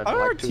 Open it.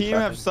 Our team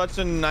have such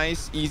a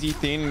nice, easy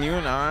thing, and you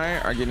and I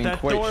are getting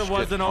quite That door shit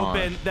wasn't on.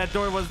 open. That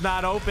door was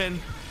not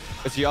open.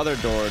 It's the other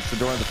door. It's the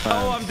door of the fence.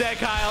 Oh, I'm dead,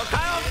 Kyle.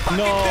 Kyle, I'm fucking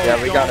No. dead.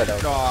 Yeah, we got it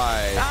open.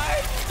 Die.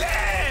 I'm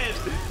dead,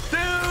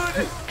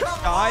 dude.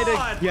 Come Died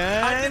on.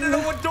 again? I didn't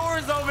know what door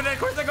is open. And of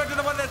course, I go to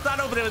the one that's not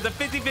open. It was a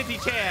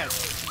 50-50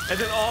 chance. And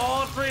then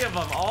all three of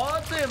them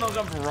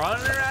come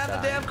running around the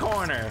damn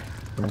corner.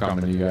 I'm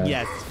coming to you guys.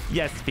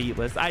 Yes,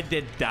 Feetless. I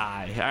did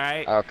die. All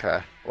right. Okay.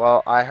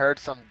 Well, I heard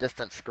some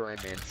distant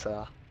screaming,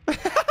 so.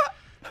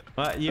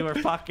 Well, you were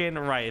fucking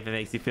right. If it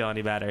makes you feel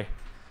any better.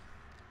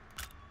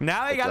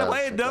 Now I gotta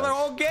play another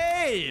whole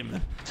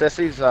game.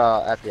 Sissy's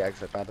at the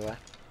exit, by the way.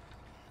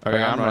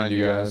 Okay, I'm running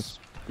you guys.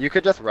 You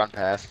could just run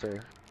past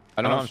her.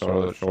 I don't have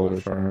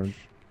shoulder charge.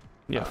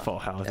 Yeah, full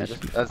health.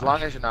 Yeah, as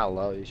long as you're not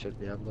low, you should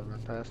be able to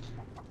run past.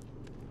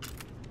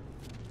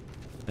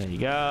 There you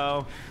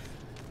go.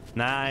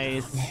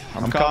 Nice.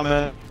 I'm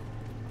coming.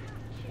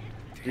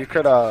 You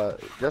could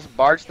just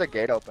barge the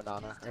gate open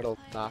on her. It'll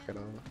knock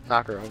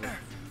her over.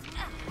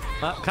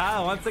 Well,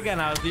 Kyle, once again,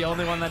 I was the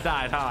only one that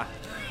died, huh?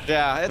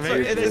 Yeah,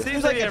 it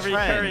seems like a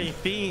recurring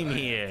theme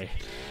here.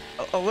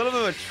 A little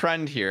bit of a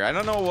trend here. I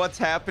don't know what's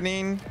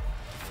happening.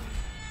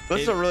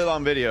 This is a really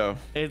long video.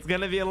 It's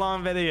gonna be a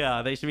long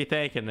video. They should be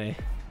thanking me.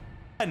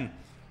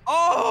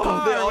 Oh,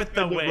 Car with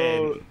the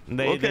win.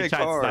 They tried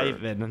Car.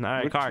 sniping. All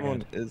right, Which Car.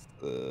 one is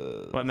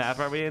the... What map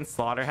are we in?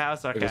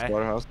 Slaughterhouse. Okay.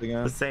 Slaughterhouse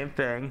again. The same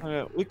thing.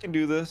 Yeah, we can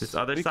do this. This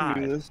other we side.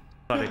 Can do this.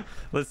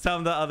 Let's tell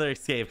them the other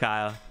escape,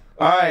 Kyle.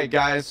 All right,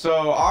 guys.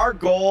 So our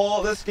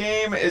goal this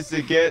game is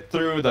to get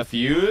through the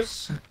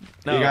fuse.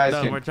 No,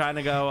 we're trying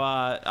to go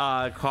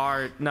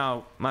car.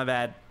 No, my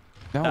bad.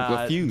 No,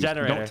 the fuse.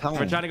 Generator. Don't tell We're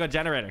them. trying to go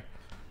generator.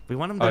 We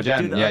want them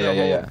to do the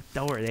other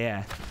door.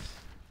 Yeah.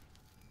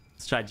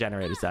 Let's try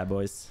generator side,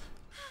 boys.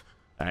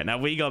 All right, now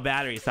we go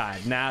battery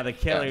side. Now the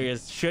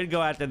killers should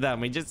go after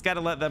them. We just got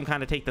to let them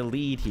kind of take the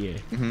lead here.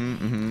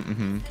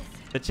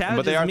 The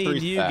challenge is me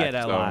and you get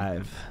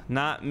alive,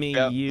 not me,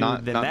 you,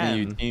 not them. me,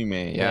 you,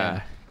 teammate.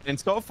 Yeah. And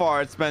so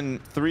far, it's been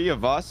 3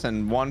 of us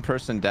and 1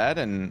 person dead,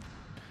 and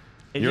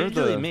you're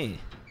usually the me.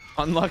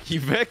 Unlucky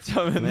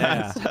victim in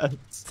that sense.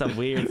 Some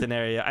weird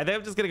scenario. I think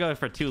I'm just gonna go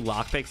for 2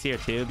 lockpicks here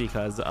too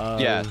because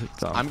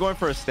I'm going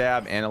for a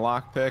stab and a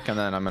lockpick, and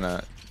then I'm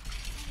gonna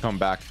come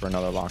back for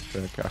another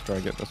lockpick after I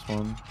get this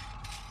one.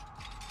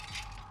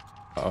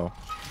 Uh-oh.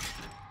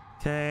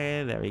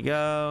 Okay, there we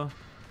go.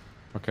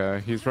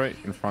 Okay, he's right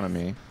in front of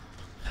me.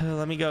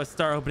 Let me go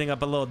start opening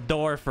up a little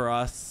door for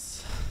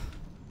us.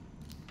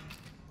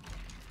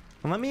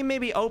 Let me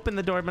maybe open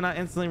the door but not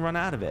instantly run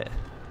out of it.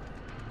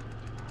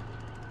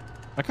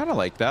 I kind of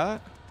like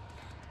that.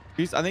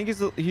 I think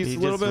he's a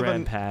little bit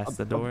of past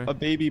the door. A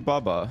baby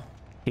Bubba.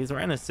 He's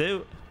wearing a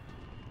suit.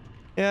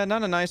 Yeah,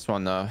 not a nice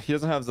one though. He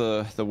doesn't have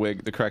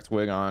the correct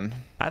wig on.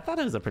 I thought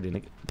it was a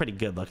pretty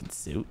good looking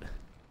suit.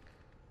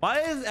 Why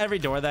is every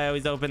door that I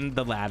always open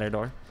the ladder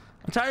door?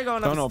 I'm tired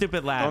of going up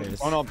stupid ladders.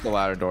 Don't open the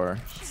ladder door.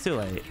 It's too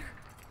late.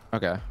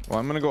 Okay. Well,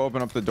 I'm gonna go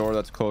open up the door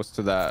that's close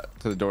to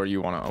the door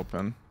you want to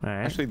open. All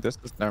right. Actually,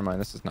 never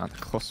mind. This is not the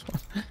close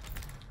one.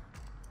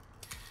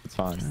 It's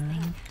fine.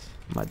 Right.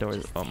 My door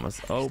is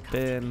almost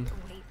open.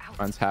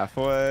 Mine's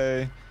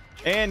halfway.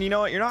 And you know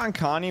what? You're not on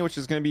Connie, which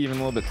is gonna be even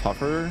a little bit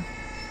tougher.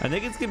 I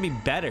think it's gonna be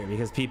better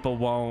because people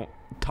won't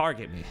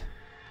target me.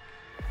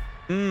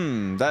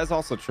 That is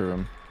also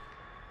true.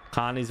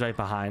 Connie's right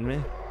behind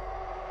me.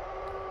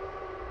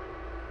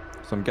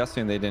 So I'm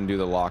guessing they didn't do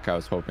the lock I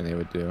was hoping they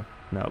would do.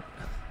 Nope.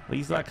 At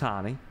least not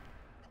Connie.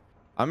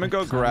 I'm gonna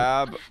go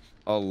grab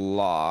a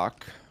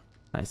lock.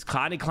 Nice.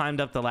 Connie climbed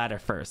up the ladder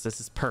first.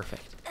 This is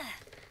perfect.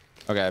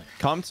 Okay,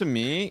 come to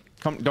me.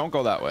 Come. Don't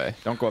go that way.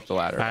 Don't go up the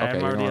ladder. Okay,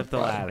 I'm already up the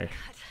ladder.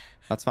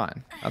 That's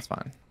fine. That's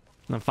fine.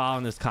 I'm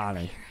following this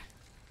Connie.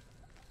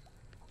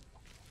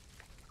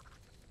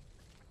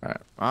 All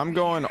right, I'm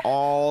going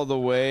all the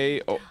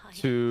way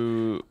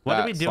to. What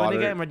are we doing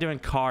again? We're doing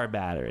car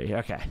battery.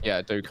 Okay.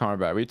 Yeah, do car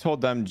battery. We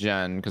told them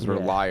Jen because we're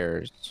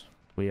liars.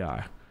 We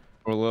are.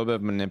 We're a little bit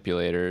of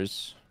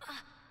manipulators.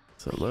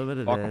 So a little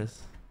bit of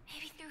this.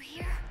 Maybe through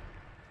here.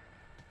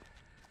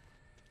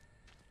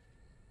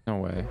 No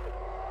way.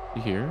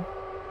 You here?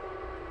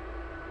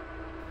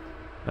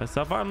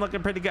 So far, I'm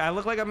looking pretty good. I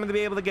look like I'm going to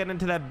be able to get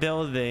into that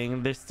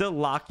building. They're still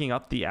locking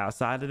up the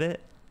outside of it.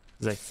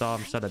 I saw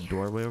him shut a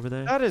doorway over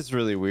there. That is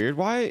really weird.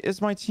 Why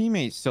is my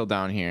teammate still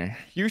down here?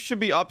 You should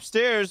be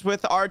upstairs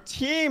with our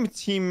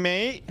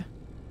teammate.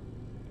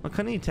 Well,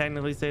 couldn't he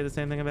technically say the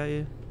same thing about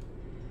you?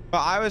 But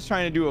I was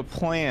trying to do a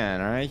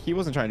plan, all right? He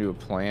wasn't trying to do a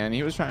plan.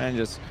 He was trying to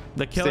just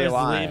The killer's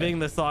leaving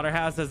the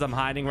slaughterhouse as I'm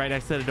hiding right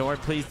next to the door.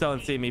 Please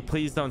don't see me.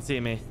 Please don't see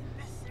me.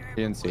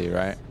 He didn't see you,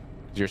 right?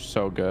 You're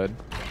so good.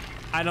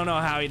 I don't know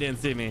how he didn't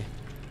see me.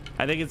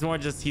 I think it's more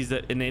just he's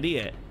an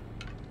idiot.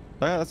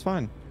 Yeah, that's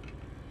fine.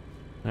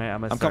 All right,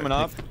 I'm coming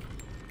up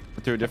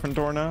through a different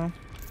door now.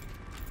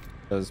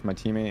 Because my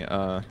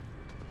teammate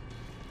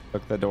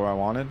took the door I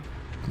wanted.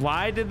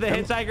 Why did the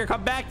hitchhiker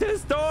come back to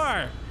this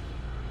door?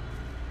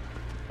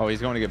 Oh,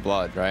 he's going to get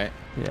blood, right?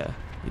 Yeah,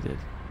 he did.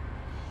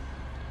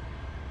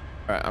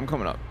 All right, I'm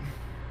coming up.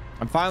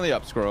 I'm finally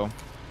up, Squirrel.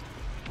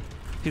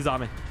 He's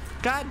on me.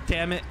 God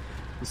damn it.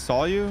 He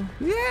saw you?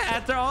 Yeah,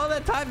 after all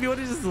that time, you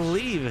want to just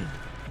leave.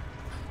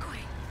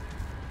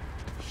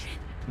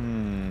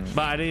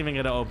 But I didn't even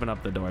get to open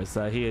up the door,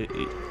 so we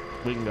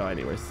can go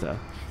anywhere. So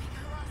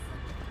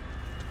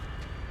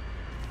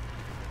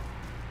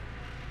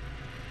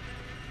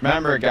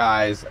remember,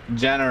 guys,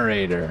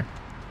 generator.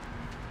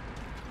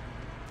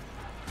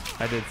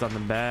 I did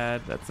something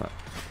bad. That's not.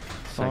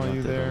 Saw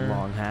you there.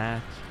 Long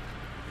hatch.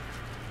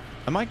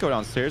 I might go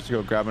downstairs to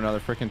go grab another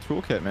freaking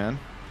toolkit, man.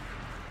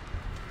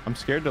 I'm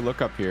scared to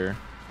look up here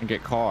and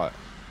get caught.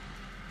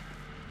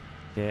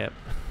 Yep.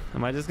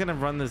 Am I just gonna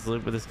run this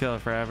loop with this killer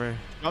forever?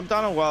 Jump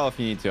down a well if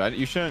you need to.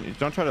 You shouldn't.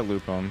 Don't try to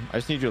loop him. I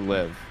just need you to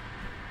live.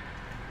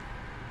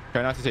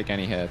 Try not to take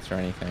any hits or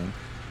anything.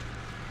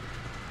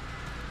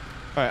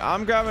 All right,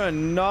 I'm grabbing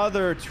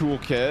another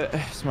toolkit.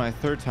 It's my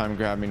third time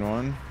grabbing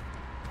one.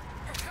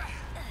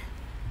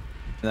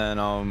 Then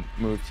I'll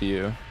move to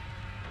you.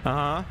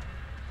 Uh-huh.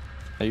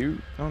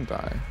 You don't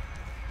die.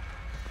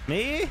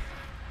 Me?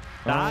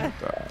 Don't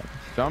die.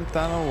 Jump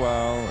down a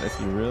well if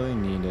you really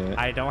need it.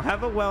 I don't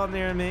have a well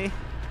near me.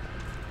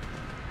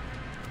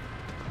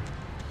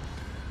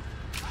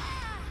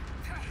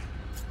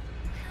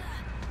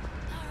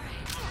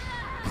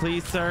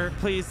 Please, sir.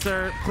 Please,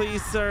 sir.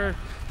 Please, sir.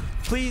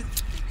 Please.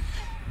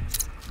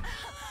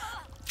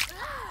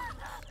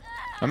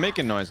 I'm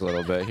making noise a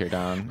little bit here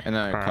down, and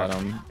then I cut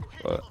him.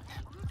 But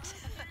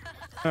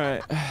all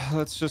right,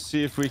 let's just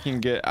see if we can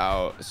get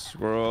out,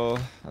 Squirrel.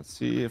 Let's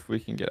see if we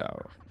can get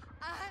out.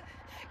 I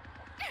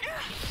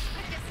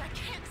guess I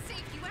can't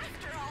save you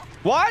after all.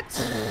 What?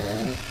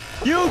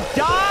 You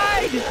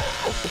died?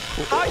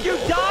 How'd you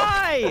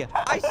die?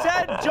 I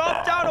said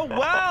jump down a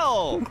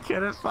well.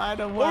 Couldn't find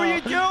a well. What were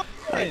you doing?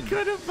 I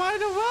couldn't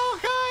find a well,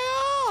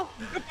 Kyle.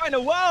 You could find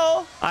a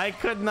well. I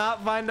could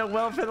not find a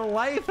well for the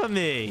life of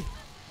me.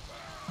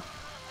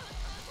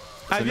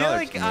 I feel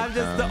like I'm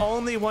just the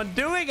only one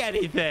doing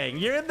anything.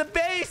 You're in the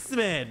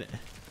basement.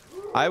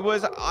 I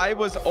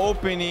was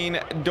opening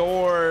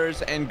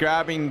doors and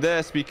grabbing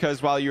this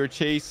because while you were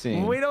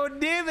chasing. We don't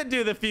need to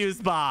do the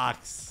fuse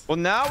box. Well,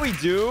 now we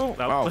do. Nope.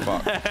 Oh,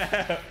 fuck. These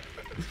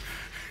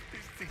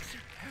things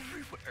are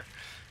everywhere.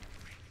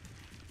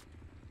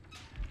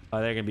 Oh,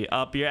 they're gonna be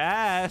up your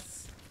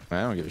ass.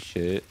 I don't give a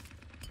shit.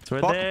 That's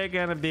where they're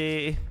gonna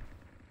be.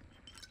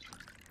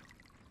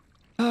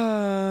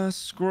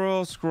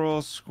 Squirrel,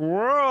 squirrel,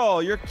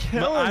 squirrel. You're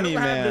killing me,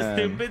 man. I don't have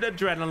the stupid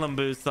adrenaline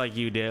boost like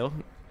you do.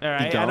 All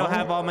right, I don't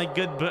have all my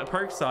good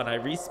perks on. I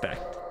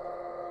respect.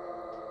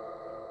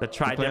 To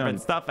try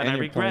different stuff, and I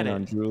regret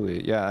it.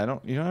 Julie. Yeah, I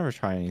don't. You don't ever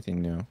try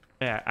anything new.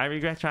 Yeah, I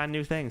regret trying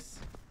new things.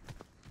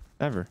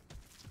 Ever.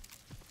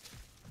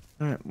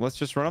 All right, let's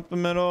just run up the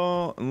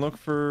middle and look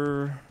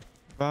for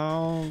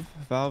Valve.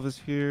 Valve is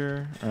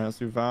here. All right, let's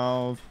do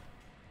Valve.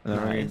 And then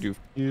we're gonna do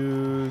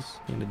fuse.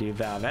 I'm gonna do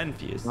Valve and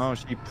fuse. Oh,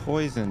 she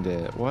poisoned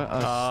it. What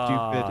a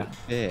stupid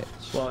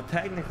bitch. Well,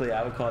 technically,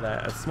 I would call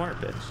that a smart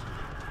bitch.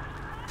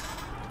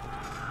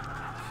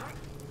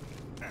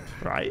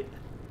 Right?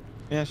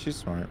 Yeah, she's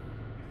smart.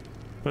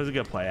 It was a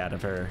good play out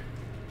of her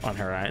on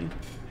her end.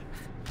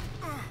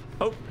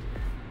 Oh.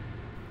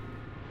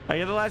 Are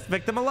you the last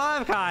victim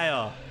alive,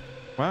 Kyle?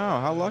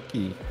 Wow, how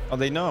lucky. Oh,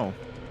 they know.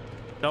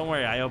 Don't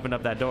worry, I opened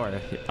up that door.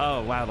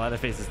 Oh wow,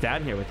 Leatherface is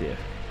down here with you.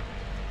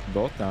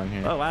 Both down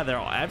here. Oh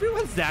wow,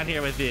 everyone's down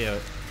here with you.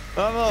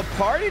 A little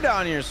party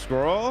down here,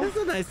 Squirrel. This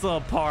is a nice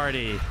little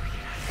party.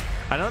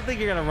 I don't think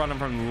you're gonna run them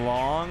from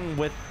long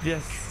with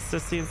this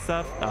sissy and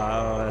stuff.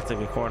 Oh, that's a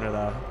good corner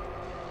though.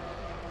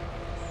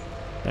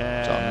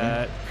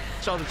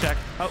 Shoulder check.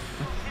 Oh,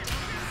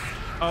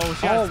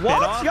 she got spit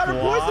what? off? She got her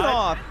poison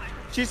off.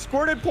 She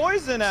squirted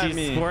poison at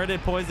me. She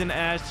squirted poison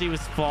as she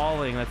was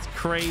falling. That's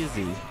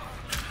crazy.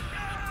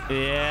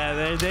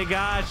 Yeah, they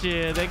got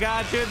you. They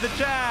got you at the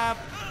trap.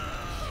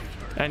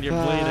 And you're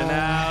bleeding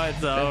out.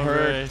 It's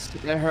over.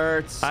 It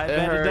hurts. I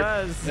bet it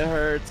does. It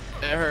hurts.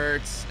 It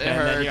hurts. It hurts.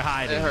 And then you're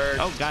hiding. It hurts.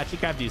 Oh god, she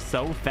grabbed you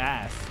so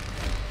fast.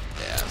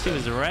 Yeah. She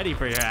was ready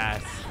for your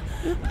ass.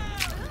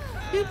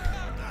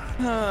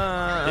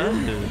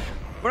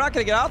 We're not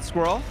gonna get out,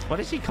 Squirrel. What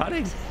is she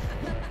cutting?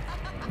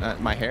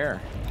 My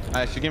hair.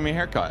 She gave me a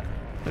haircut.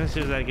 She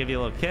was gonna give you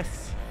a little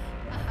kiss.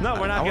 No,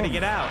 we're not gonna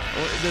get out.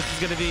 This is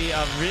gonna be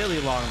a really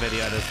long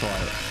video at this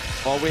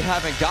point. Well, we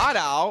haven't got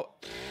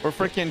out. We're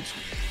freaking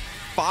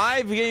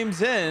 5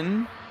 games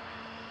in.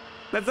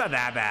 That's not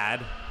that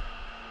bad.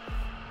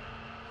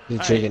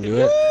 Think she can do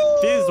it?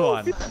 Fuse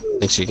one.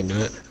 Think she can do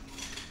it?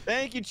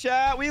 Thank you,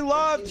 chat. We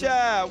love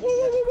chat. Woo,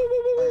 woo, woo, woo,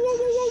 woo, woo,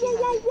 woo,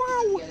 woo,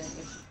 woo, woo.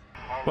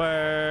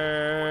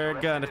 We're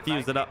gonna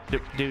fuse it up.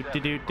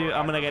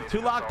 I'm gonna get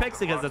 2 lock picks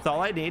because that's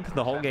all I need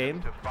the whole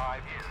game.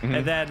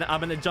 And then I'm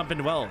gonna jump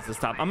into wells this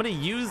time. I'm gonna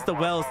use the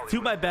wells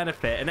to my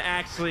benefit and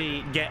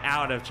actually get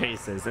out of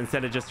chases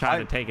instead of just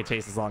trying to take a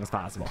chase as long as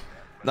possible.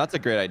 That's a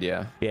great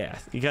idea. Yeah,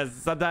 because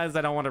sometimes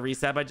I don't want to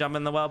reset by jumping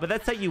in the well, but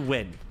that's how you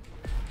win.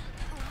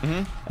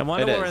 And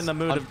one we're in the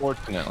mood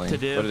unfortunately, to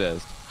do. But it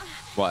is.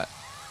 What?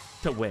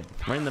 To win.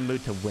 We're in the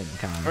mood to win,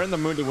 Con. We're in the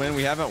mood to win.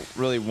 We haven't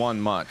really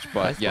won much,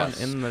 but yes.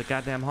 In the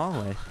goddamn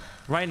hallway.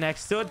 Right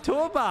next to a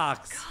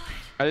toolbox.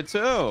 I did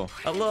too.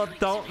 A little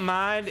don't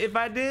mind if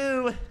I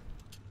do.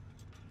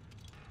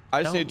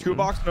 I just need a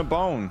toolbox and a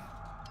bone.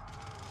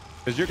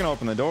 Because you're going to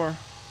open the door.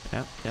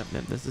 Yep.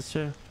 This is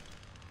true.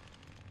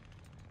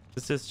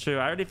 This is true.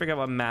 I already forgot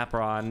what map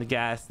we're on. The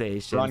gas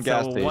station. We're on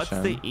gas station. What's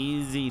the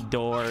easy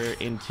door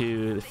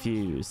into the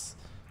fuse?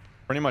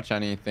 Pretty much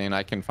anything.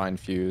 I can find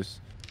fuse.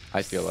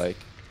 I feel like.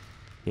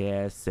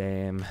 Yeah,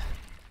 same.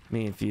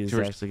 Me and Fuse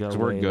actually go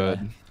we're way good.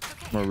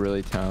 back. We're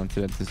really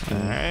talented at this game.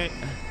 All right.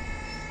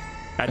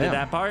 I did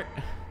that part.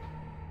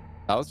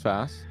 That was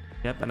fast.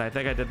 Yep, and I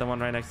think I did the one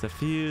right next to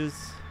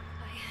Fuse.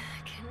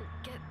 I can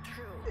get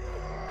through.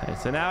 Okay,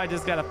 so now I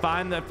just gotta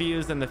find the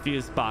fuse and the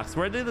fuse box.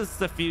 Where did the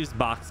fuse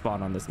box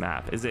spawn on this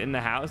map? Is it in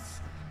the house?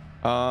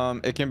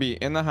 It can be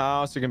in the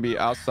house. It can be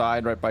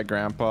outside right by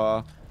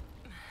Grandpa.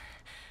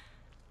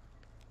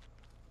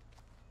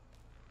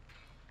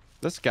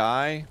 This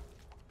guy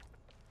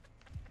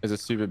is a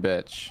stupid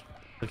bitch.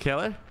 The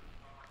killer?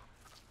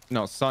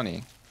 No,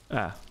 Sonny.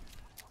 Ah.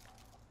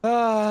 All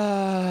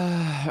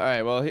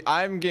right. Well,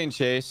 I'm getting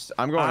chased.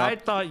 I'm going I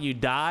up. thought you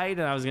died,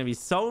 and I was gonna be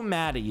so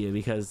mad at you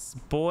because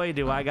boy,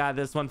 do I got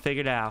this one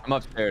figured out. I'm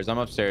upstairs. I'm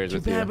upstairs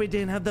with you. Too bad we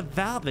didn't have the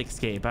valve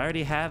escape. I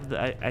already have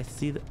the. I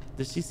see.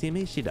 Does she see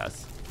me? She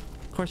does.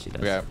 Of course she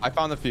does. Okay. I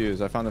found the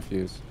fuse. I found the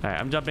fuse. All right.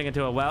 I'm jumping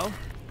into a well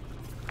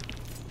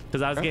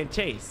because I was getting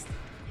chased.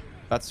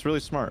 That's really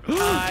smart.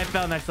 I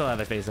fell next to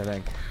Leatherface, I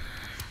think.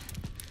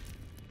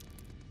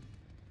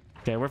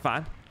 Okay, we're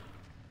fine.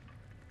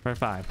 We're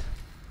fine.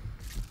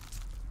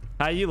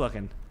 How you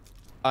looking?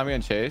 I'm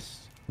getting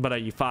chased. But are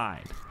you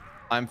fine?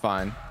 I'm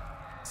fine.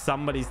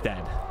 Somebody's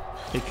dead.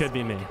 It could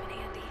be me.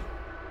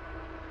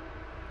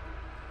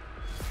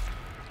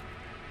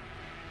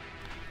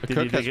 The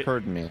cook has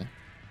heard me.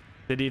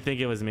 Did you think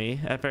it was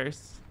me at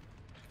first?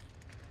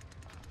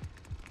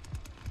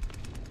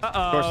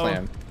 Uh-oh. Door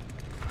slam.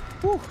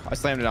 Whew, I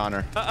slammed it on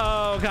her.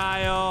 Uh-oh,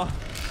 Kyle.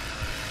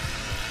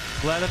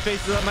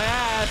 Leatherface is up my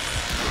ass.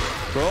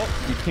 Girl,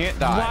 you can't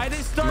die. Why did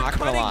it start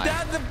cutting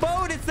down the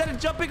boat instead of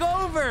jumping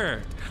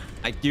over?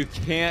 You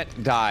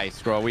can't die,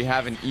 Squirrel. We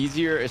have an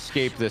easier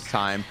escape this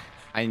time.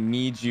 I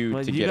need you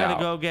to get out. You gotta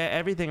go get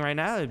everything right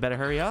now. You better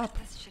hurry up.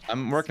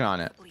 I'm working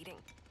on it.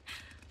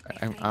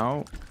 I'm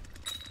out.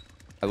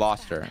 I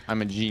lost her.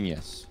 I'm a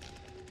genius.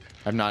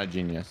 I'm not a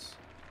genius.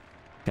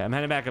 Okay, I'm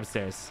heading back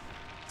upstairs.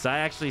 So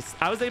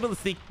I was able to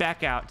sneak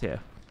back out too.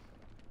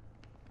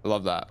 I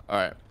love that. All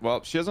right.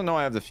 Well, she doesn't know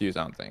I have the fuse,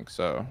 I don't think.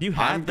 So you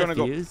have the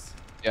fuse?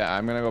 Yeah,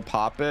 I'm gonna go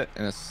pop it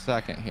in a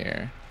second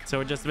here. So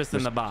we're just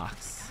missing the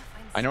box.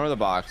 I know where the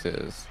box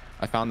is.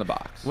 I found the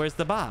box. Where's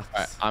the box? All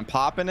right, I'm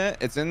popping it.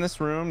 It's in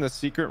this room, the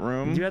secret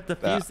room. You have the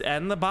fuse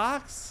and the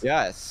box?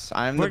 Yes,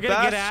 I'm the best. We're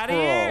gonna get out of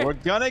here. We're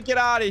gonna get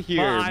out of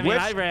here. Well, I mean,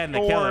 I ran the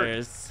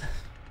killers.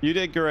 You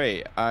did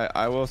great.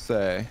 I will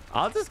say.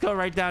 I'll just go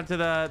right down to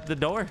the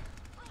door.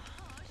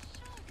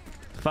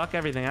 Fuck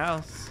everything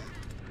else.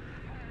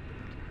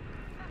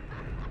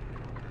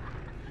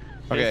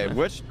 Okay,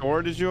 which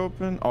door did you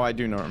open? Oh, I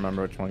do not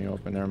remember which one you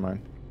opened. Never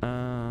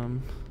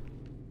mind.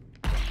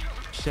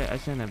 Shit, I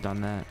shouldn't have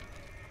done that.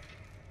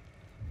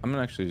 I'm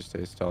gonna actually just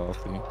stay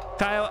stealthy.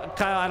 Kyle,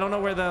 I don't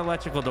know where the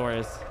electrical door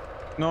is.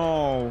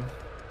 No,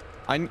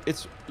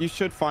 you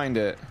should find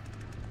it.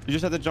 You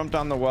just have to jump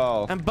down the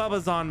well. And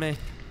Bubba's on me.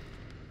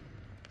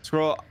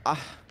 Squirrel,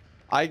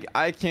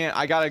 I can't.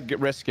 I gotta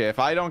risk it. If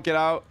I don't get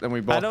out, then we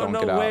both don't get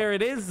out. I don't know where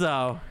it is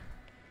though.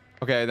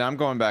 Okay, then I'm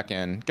going back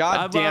in.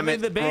 God damn it! I'm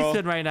in the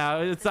basement right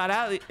now. It's not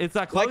out. It's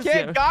not close yet. I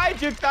can't yet. guide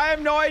you. I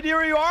have no idea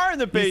where you are in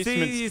the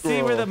basement. You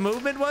see where the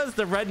movement was?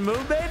 The red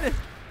movement?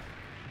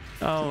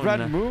 Oh,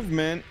 red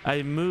movement.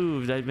 I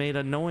moved. I made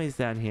a noise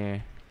down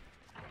here.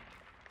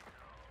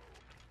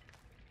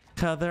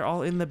 Cause they're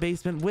all in the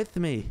basement with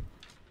me.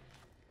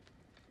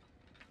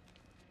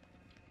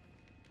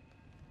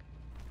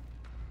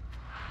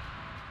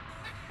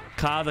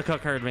 Kyle, the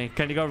cook heard me.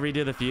 Can you go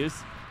redo the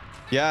fuse?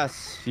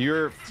 Yes,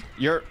 you're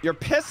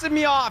pissing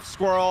me off,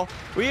 Squirrel.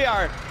 We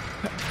are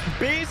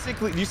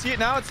basically. You see it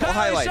now? It's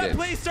highlighted.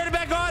 Please turn it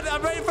back on.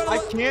 I'm ready for the. I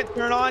can't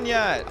turn it on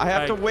yet. I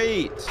have to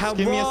wait. How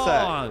Give long? me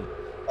a sec.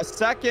 A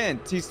second.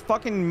 He's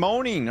fucking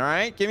moaning. All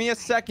right, give me a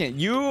second.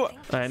 You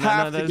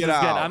have to get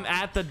out. Good. I'm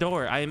at the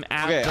door. I am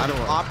at the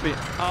door. I'm hopping.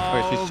 Oh,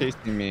 wait, she's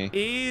chasing me.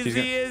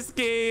 Easiest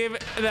game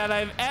that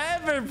I've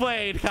ever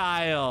played,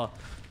 Kyle.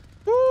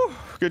 Woo.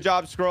 Good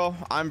job, Squirrel.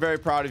 I'm very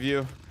proud of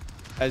you.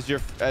 As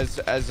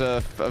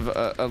a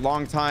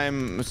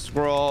long-time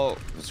squirrel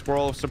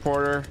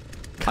supporter,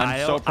 Kyle,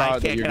 I'm so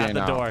proud that you're getting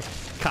out. Door.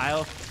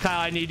 Kyle,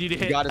 I need you to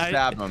hit. You gotta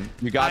stab him.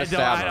 You gotta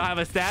stab him. I don't have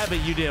a stab, but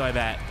you do, I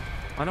bet.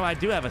 Oh no, I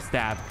do have a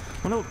stab.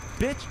 Oh no,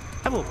 bitch!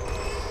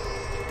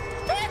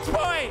 Bitch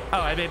boy! Oh,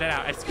 I made it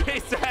out. I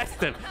space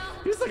passed him.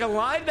 He's like a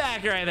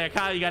linebacker right there,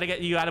 Kyle.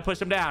 You gotta push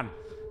him down.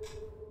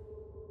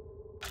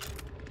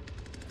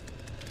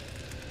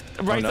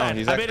 Right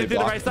side. I made it through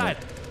the right side.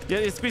 Yeah,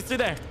 you squeeze through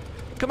there.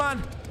 Come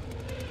on.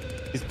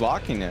 He's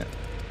blocking it.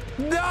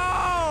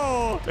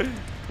 No!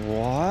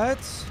 What?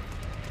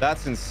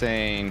 That's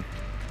insane.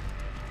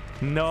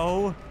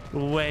 No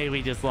way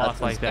we just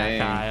lost like that,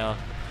 Kyle.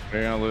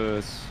 You're gonna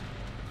lose.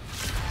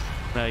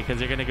 No,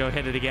 because you're gonna go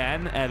hit it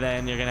again, and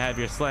then you're gonna have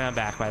your slam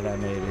back by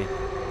then, maybe.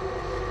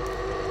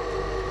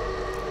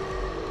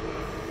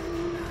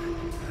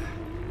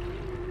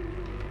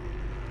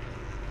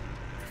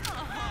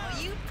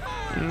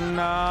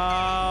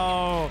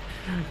 No,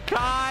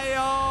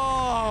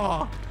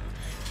 Kyle!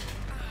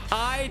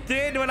 I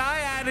did what I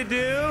had to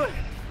do.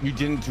 You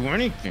didn't do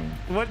anything.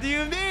 What do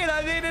you mean?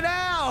 I made it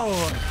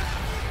out.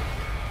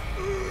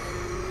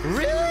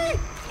 Really?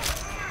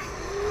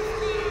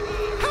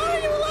 How are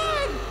you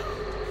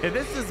alive? If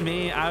this is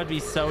me, I would be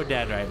so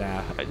dead right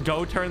now.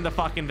 Go turn the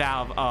fucking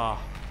valve. Oh.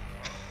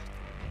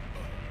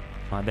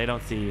 Come on, they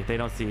don't see you. They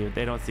don't see you.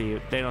 They don't see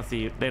you. They don't see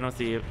you. They don't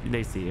see you.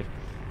 They see you.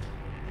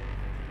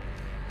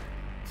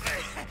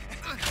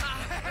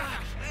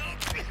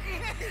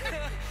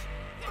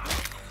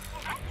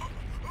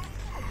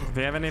 Do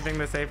you have anything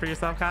to say for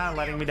yourself, Kyle?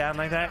 Letting me down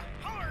like that?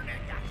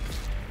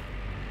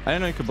 I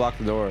didn't know you could block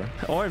the door.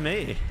 Or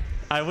me.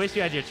 I wish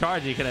you had your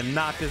charge. You could have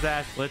knocked his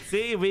ass. Let's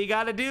see. We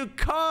got to do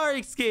car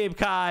escape,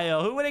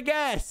 Kyle. Who would have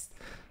guessed?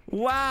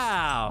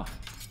 Wow.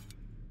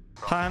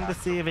 Time to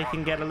see if we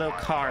can get a little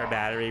car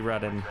battery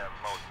running.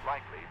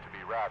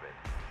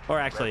 Or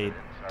actually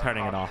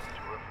turning it off.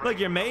 Look,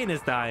 your main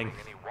is dying.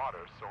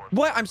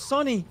 What? I'm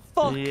Sunny.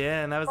 Fuck.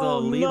 Yeah, and that was a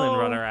little Leland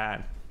runner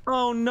ad.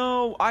 Oh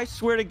no, I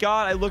swear to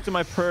God, I looked at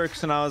my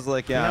perks and I was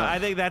like, yeah. No, I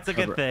think that's a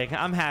good thing.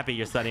 I'm happy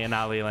you're Sunny and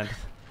not Leland.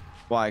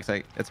 Why?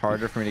 It's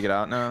harder for me to get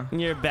out now?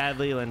 You're bad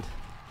Leland.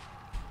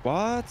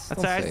 What?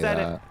 That's why I said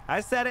it. I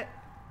said it.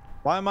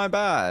 Why am I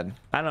bad?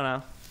 I don't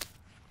know.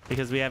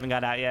 Because we haven't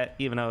got out yet,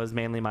 even though it was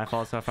mainly my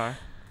fault so far.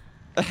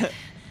 That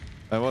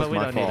was but we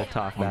my don't fault. need to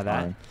talk about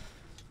that.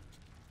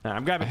 Right,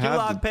 I'm grabbing 2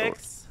 log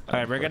picks. All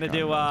right, we're going to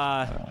do,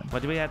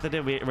 what do we have to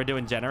do? We're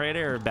doing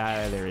generator or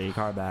battery,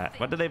 car bat.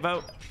 What did they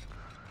vote?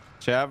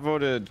 Chat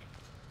voted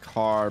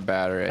car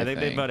battery. I think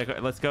they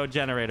voted. Let's go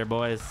generator,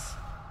 boys.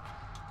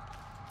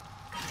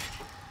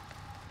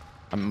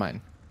 I'm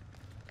mine.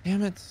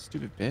 Damn it,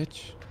 stupid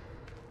bitch.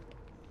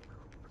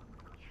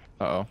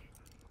 Uh-oh.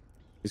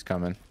 He's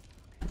coming.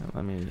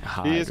 Let me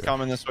hide. He is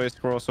coming this way,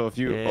 Squirrel. So if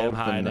you open I'm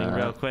hiding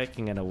real quick.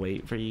 I'm going to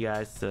wait for you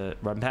guys to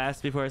run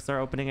past before I start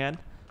opening it.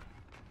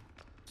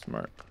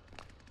 Smart.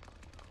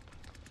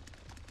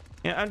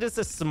 Yeah, I'm just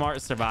a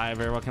smart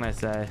survivor. What can I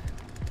say?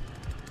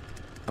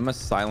 I'm a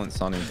silent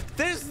Sunny.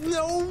 There's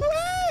no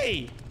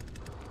way!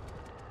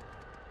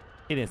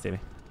 He didn't see me.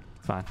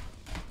 It's fine.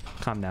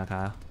 Calm down,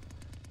 Kyle.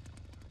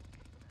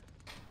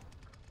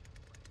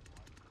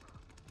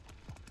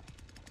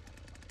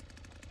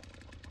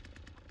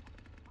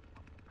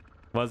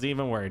 Wasn't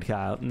even worried,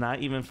 Kyle. Not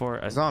even for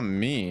a... It's on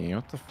me.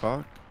 What the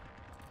fuck?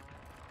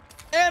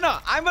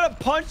 Anna, I'm gonna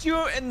punch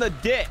you in the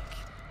dick.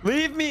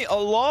 Leave me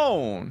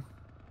alone.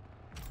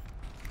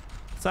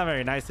 It's not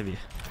very nice of you.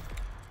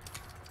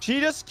 She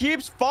just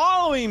keeps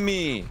following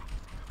me.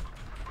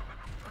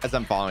 As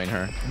I'm following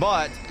her.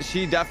 But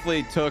she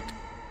definitely took...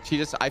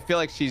 I feel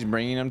like she's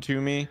bringing them to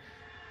me.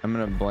 I'm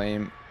gonna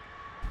blame...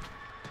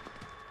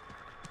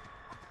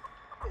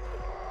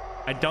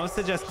 I don't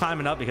suggest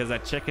climbing up because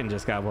that chicken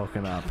just got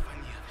woken up.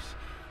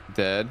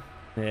 Dead.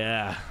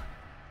 Yeah.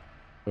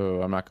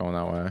 Oh, I'm not going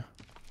that way.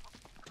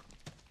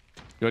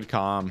 Good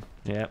calm.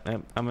 Yep.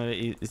 I'm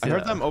gonna. I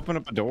heard them open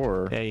up a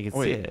door. Yeah, you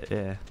can see it.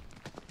 Yeah.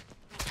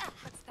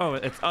 Oh,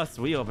 it's us.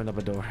 We opened up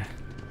a door.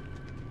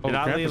 You're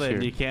not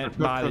Leland. You can't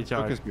buy the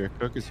charge.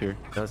 Cook is here.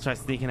 Let's try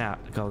sneaking out.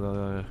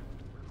 Go.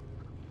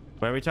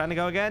 Where are we trying to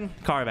go again?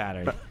 Car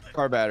battery.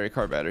 Car battery.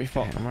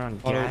 Damn, we're on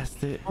gas.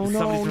 Oh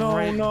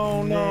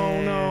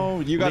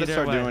no. You gotta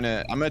start doing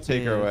it. I'm gonna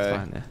take her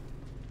away.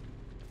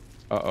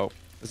 Uh-oh.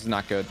 This is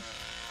not good.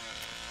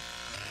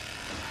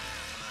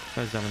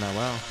 I was jumping that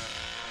well.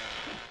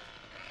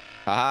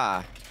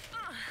 Haha.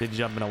 Did you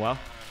jump in a well?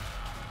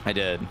 I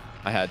did.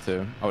 I had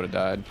to. I would have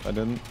died. I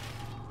didn't.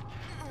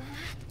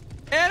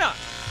 Anna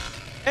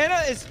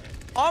is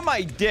on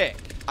my dick.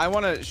 I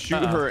want to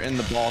shoot her in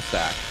the ball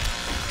sack.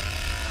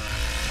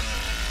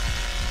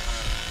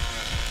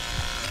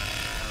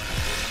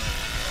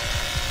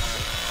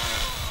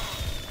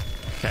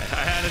 Okay,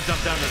 I had to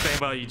jump down the same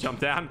well you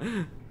jumped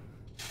down.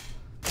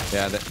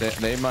 Yeah,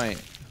 they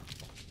might.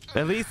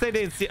 At least they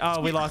didn't see.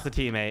 Oh, we lost a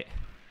teammate.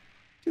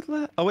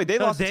 Oh wait, they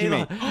lost a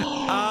teammate.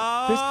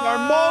 Oh, this is our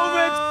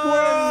moment,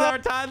 Squirrel. This is our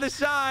time to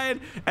shine.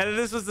 And if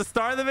this was the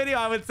start of the video,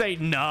 I would say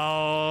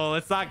no,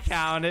 let's not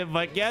count it.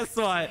 But guess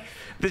what?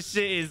 This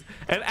shit is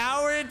an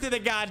hour into the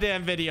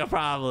goddamn video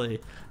probably.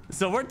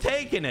 So we're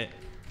taking it.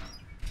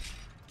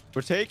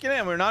 We're taking it,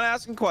 and we're not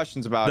asking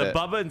questions about it.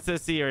 Bubba and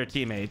Sissy are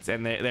teammates,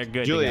 and they're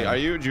good. Julie, together. are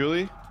you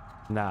Julie?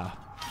 No. I know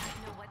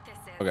what this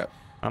is. Okay.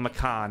 I'm a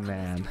con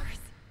man.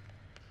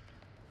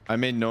 I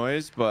made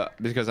noise, but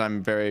because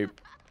I'm very.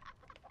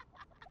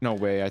 No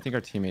way. I think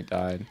our teammate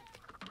died.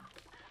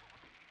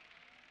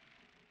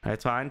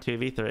 That's fine.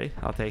 2v3.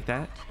 I'll take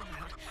that.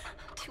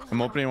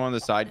 I'm opening one of the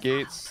side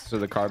gates to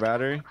the car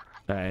battery.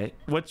 All right.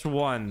 Which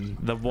one?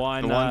 The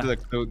one. The one through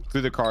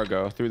the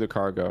cargo. Through the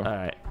cargo. All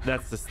right.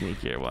 That's the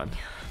sneakier one.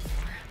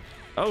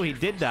 Oh, he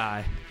did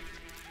die.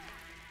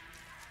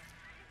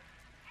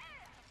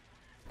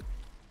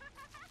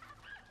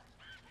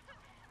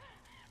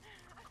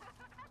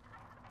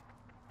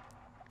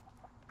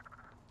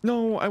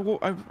 No,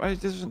 I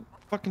just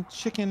fucking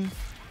chicken.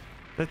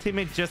 The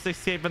teammate just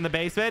escaped from the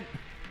basement.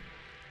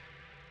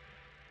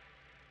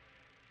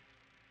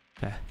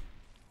 Okay.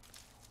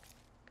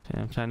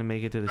 I'm trying to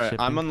make it to the ship.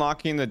 I'm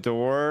unlocking the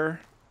door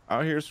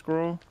out here,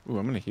 Squirrel. Ooh,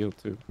 I'm gonna heal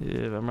too.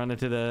 Yeah, I'm running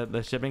to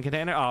the shipping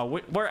container. Oh,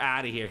 we're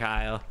out of here,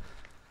 Kyle.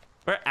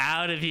 We're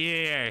out of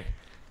here.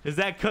 Is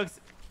that Cook's?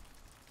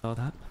 Hold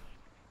up.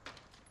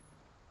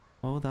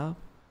 We're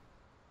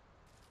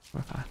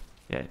fine.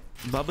 Yeah,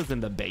 Bubba's in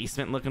the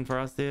basement looking for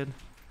us, dude.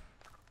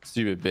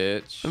 Stupid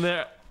bitch. And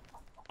there,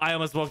 I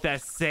almost woke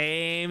that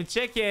same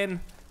chicken.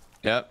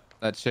 Yep,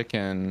 that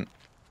chicken.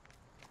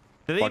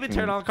 Did they even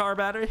turn on car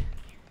battery?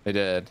 They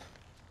did.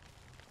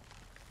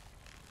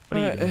 What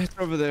are you doing? It's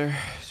over there.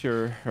 It's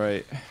your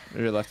right.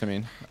 Your left, I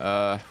mean.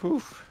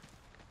 Whew.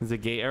 Is the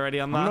gate already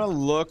unlocked? I'm gonna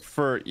look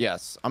for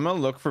I'm gonna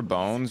look for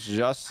bones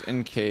just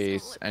in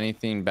case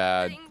anything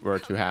bad were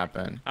to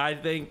happen. I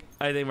think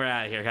we're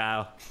out of here,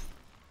 Kyle.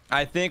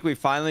 I think we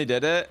finally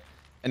did it,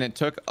 and it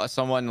took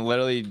someone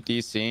literally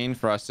DCing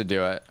for us to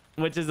do it.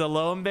 Which is a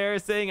little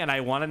embarrassing, and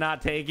I want to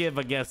not take it,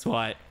 but guess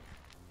what?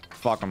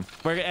 Fuck them.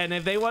 And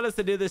if they want us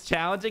to do this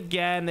challenge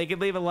again, they can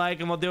leave a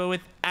like, and we'll do it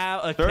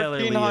without a killer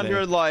leader.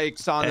 1,300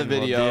 likes on the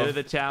video. We'll do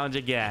the challenge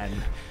again.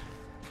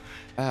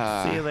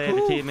 See you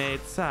later,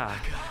 teammates. It's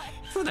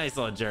a nice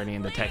little journey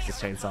into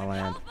Texas Chainsaw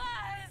Land.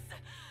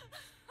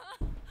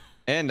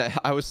 And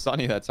I was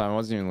sunny that time. I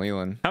wasn't even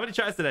Leland. How many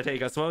tries did that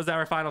take us? What was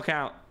our final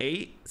count?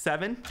 8,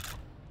 7,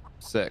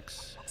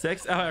 6.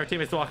 6. Oh, our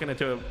teammates walking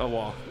into a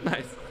wall.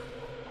 Nice.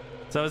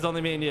 So it was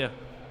only me and you.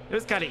 It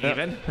was kind of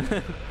even.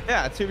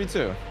 Yeah,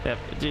 2v2. Yep.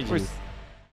 GG's.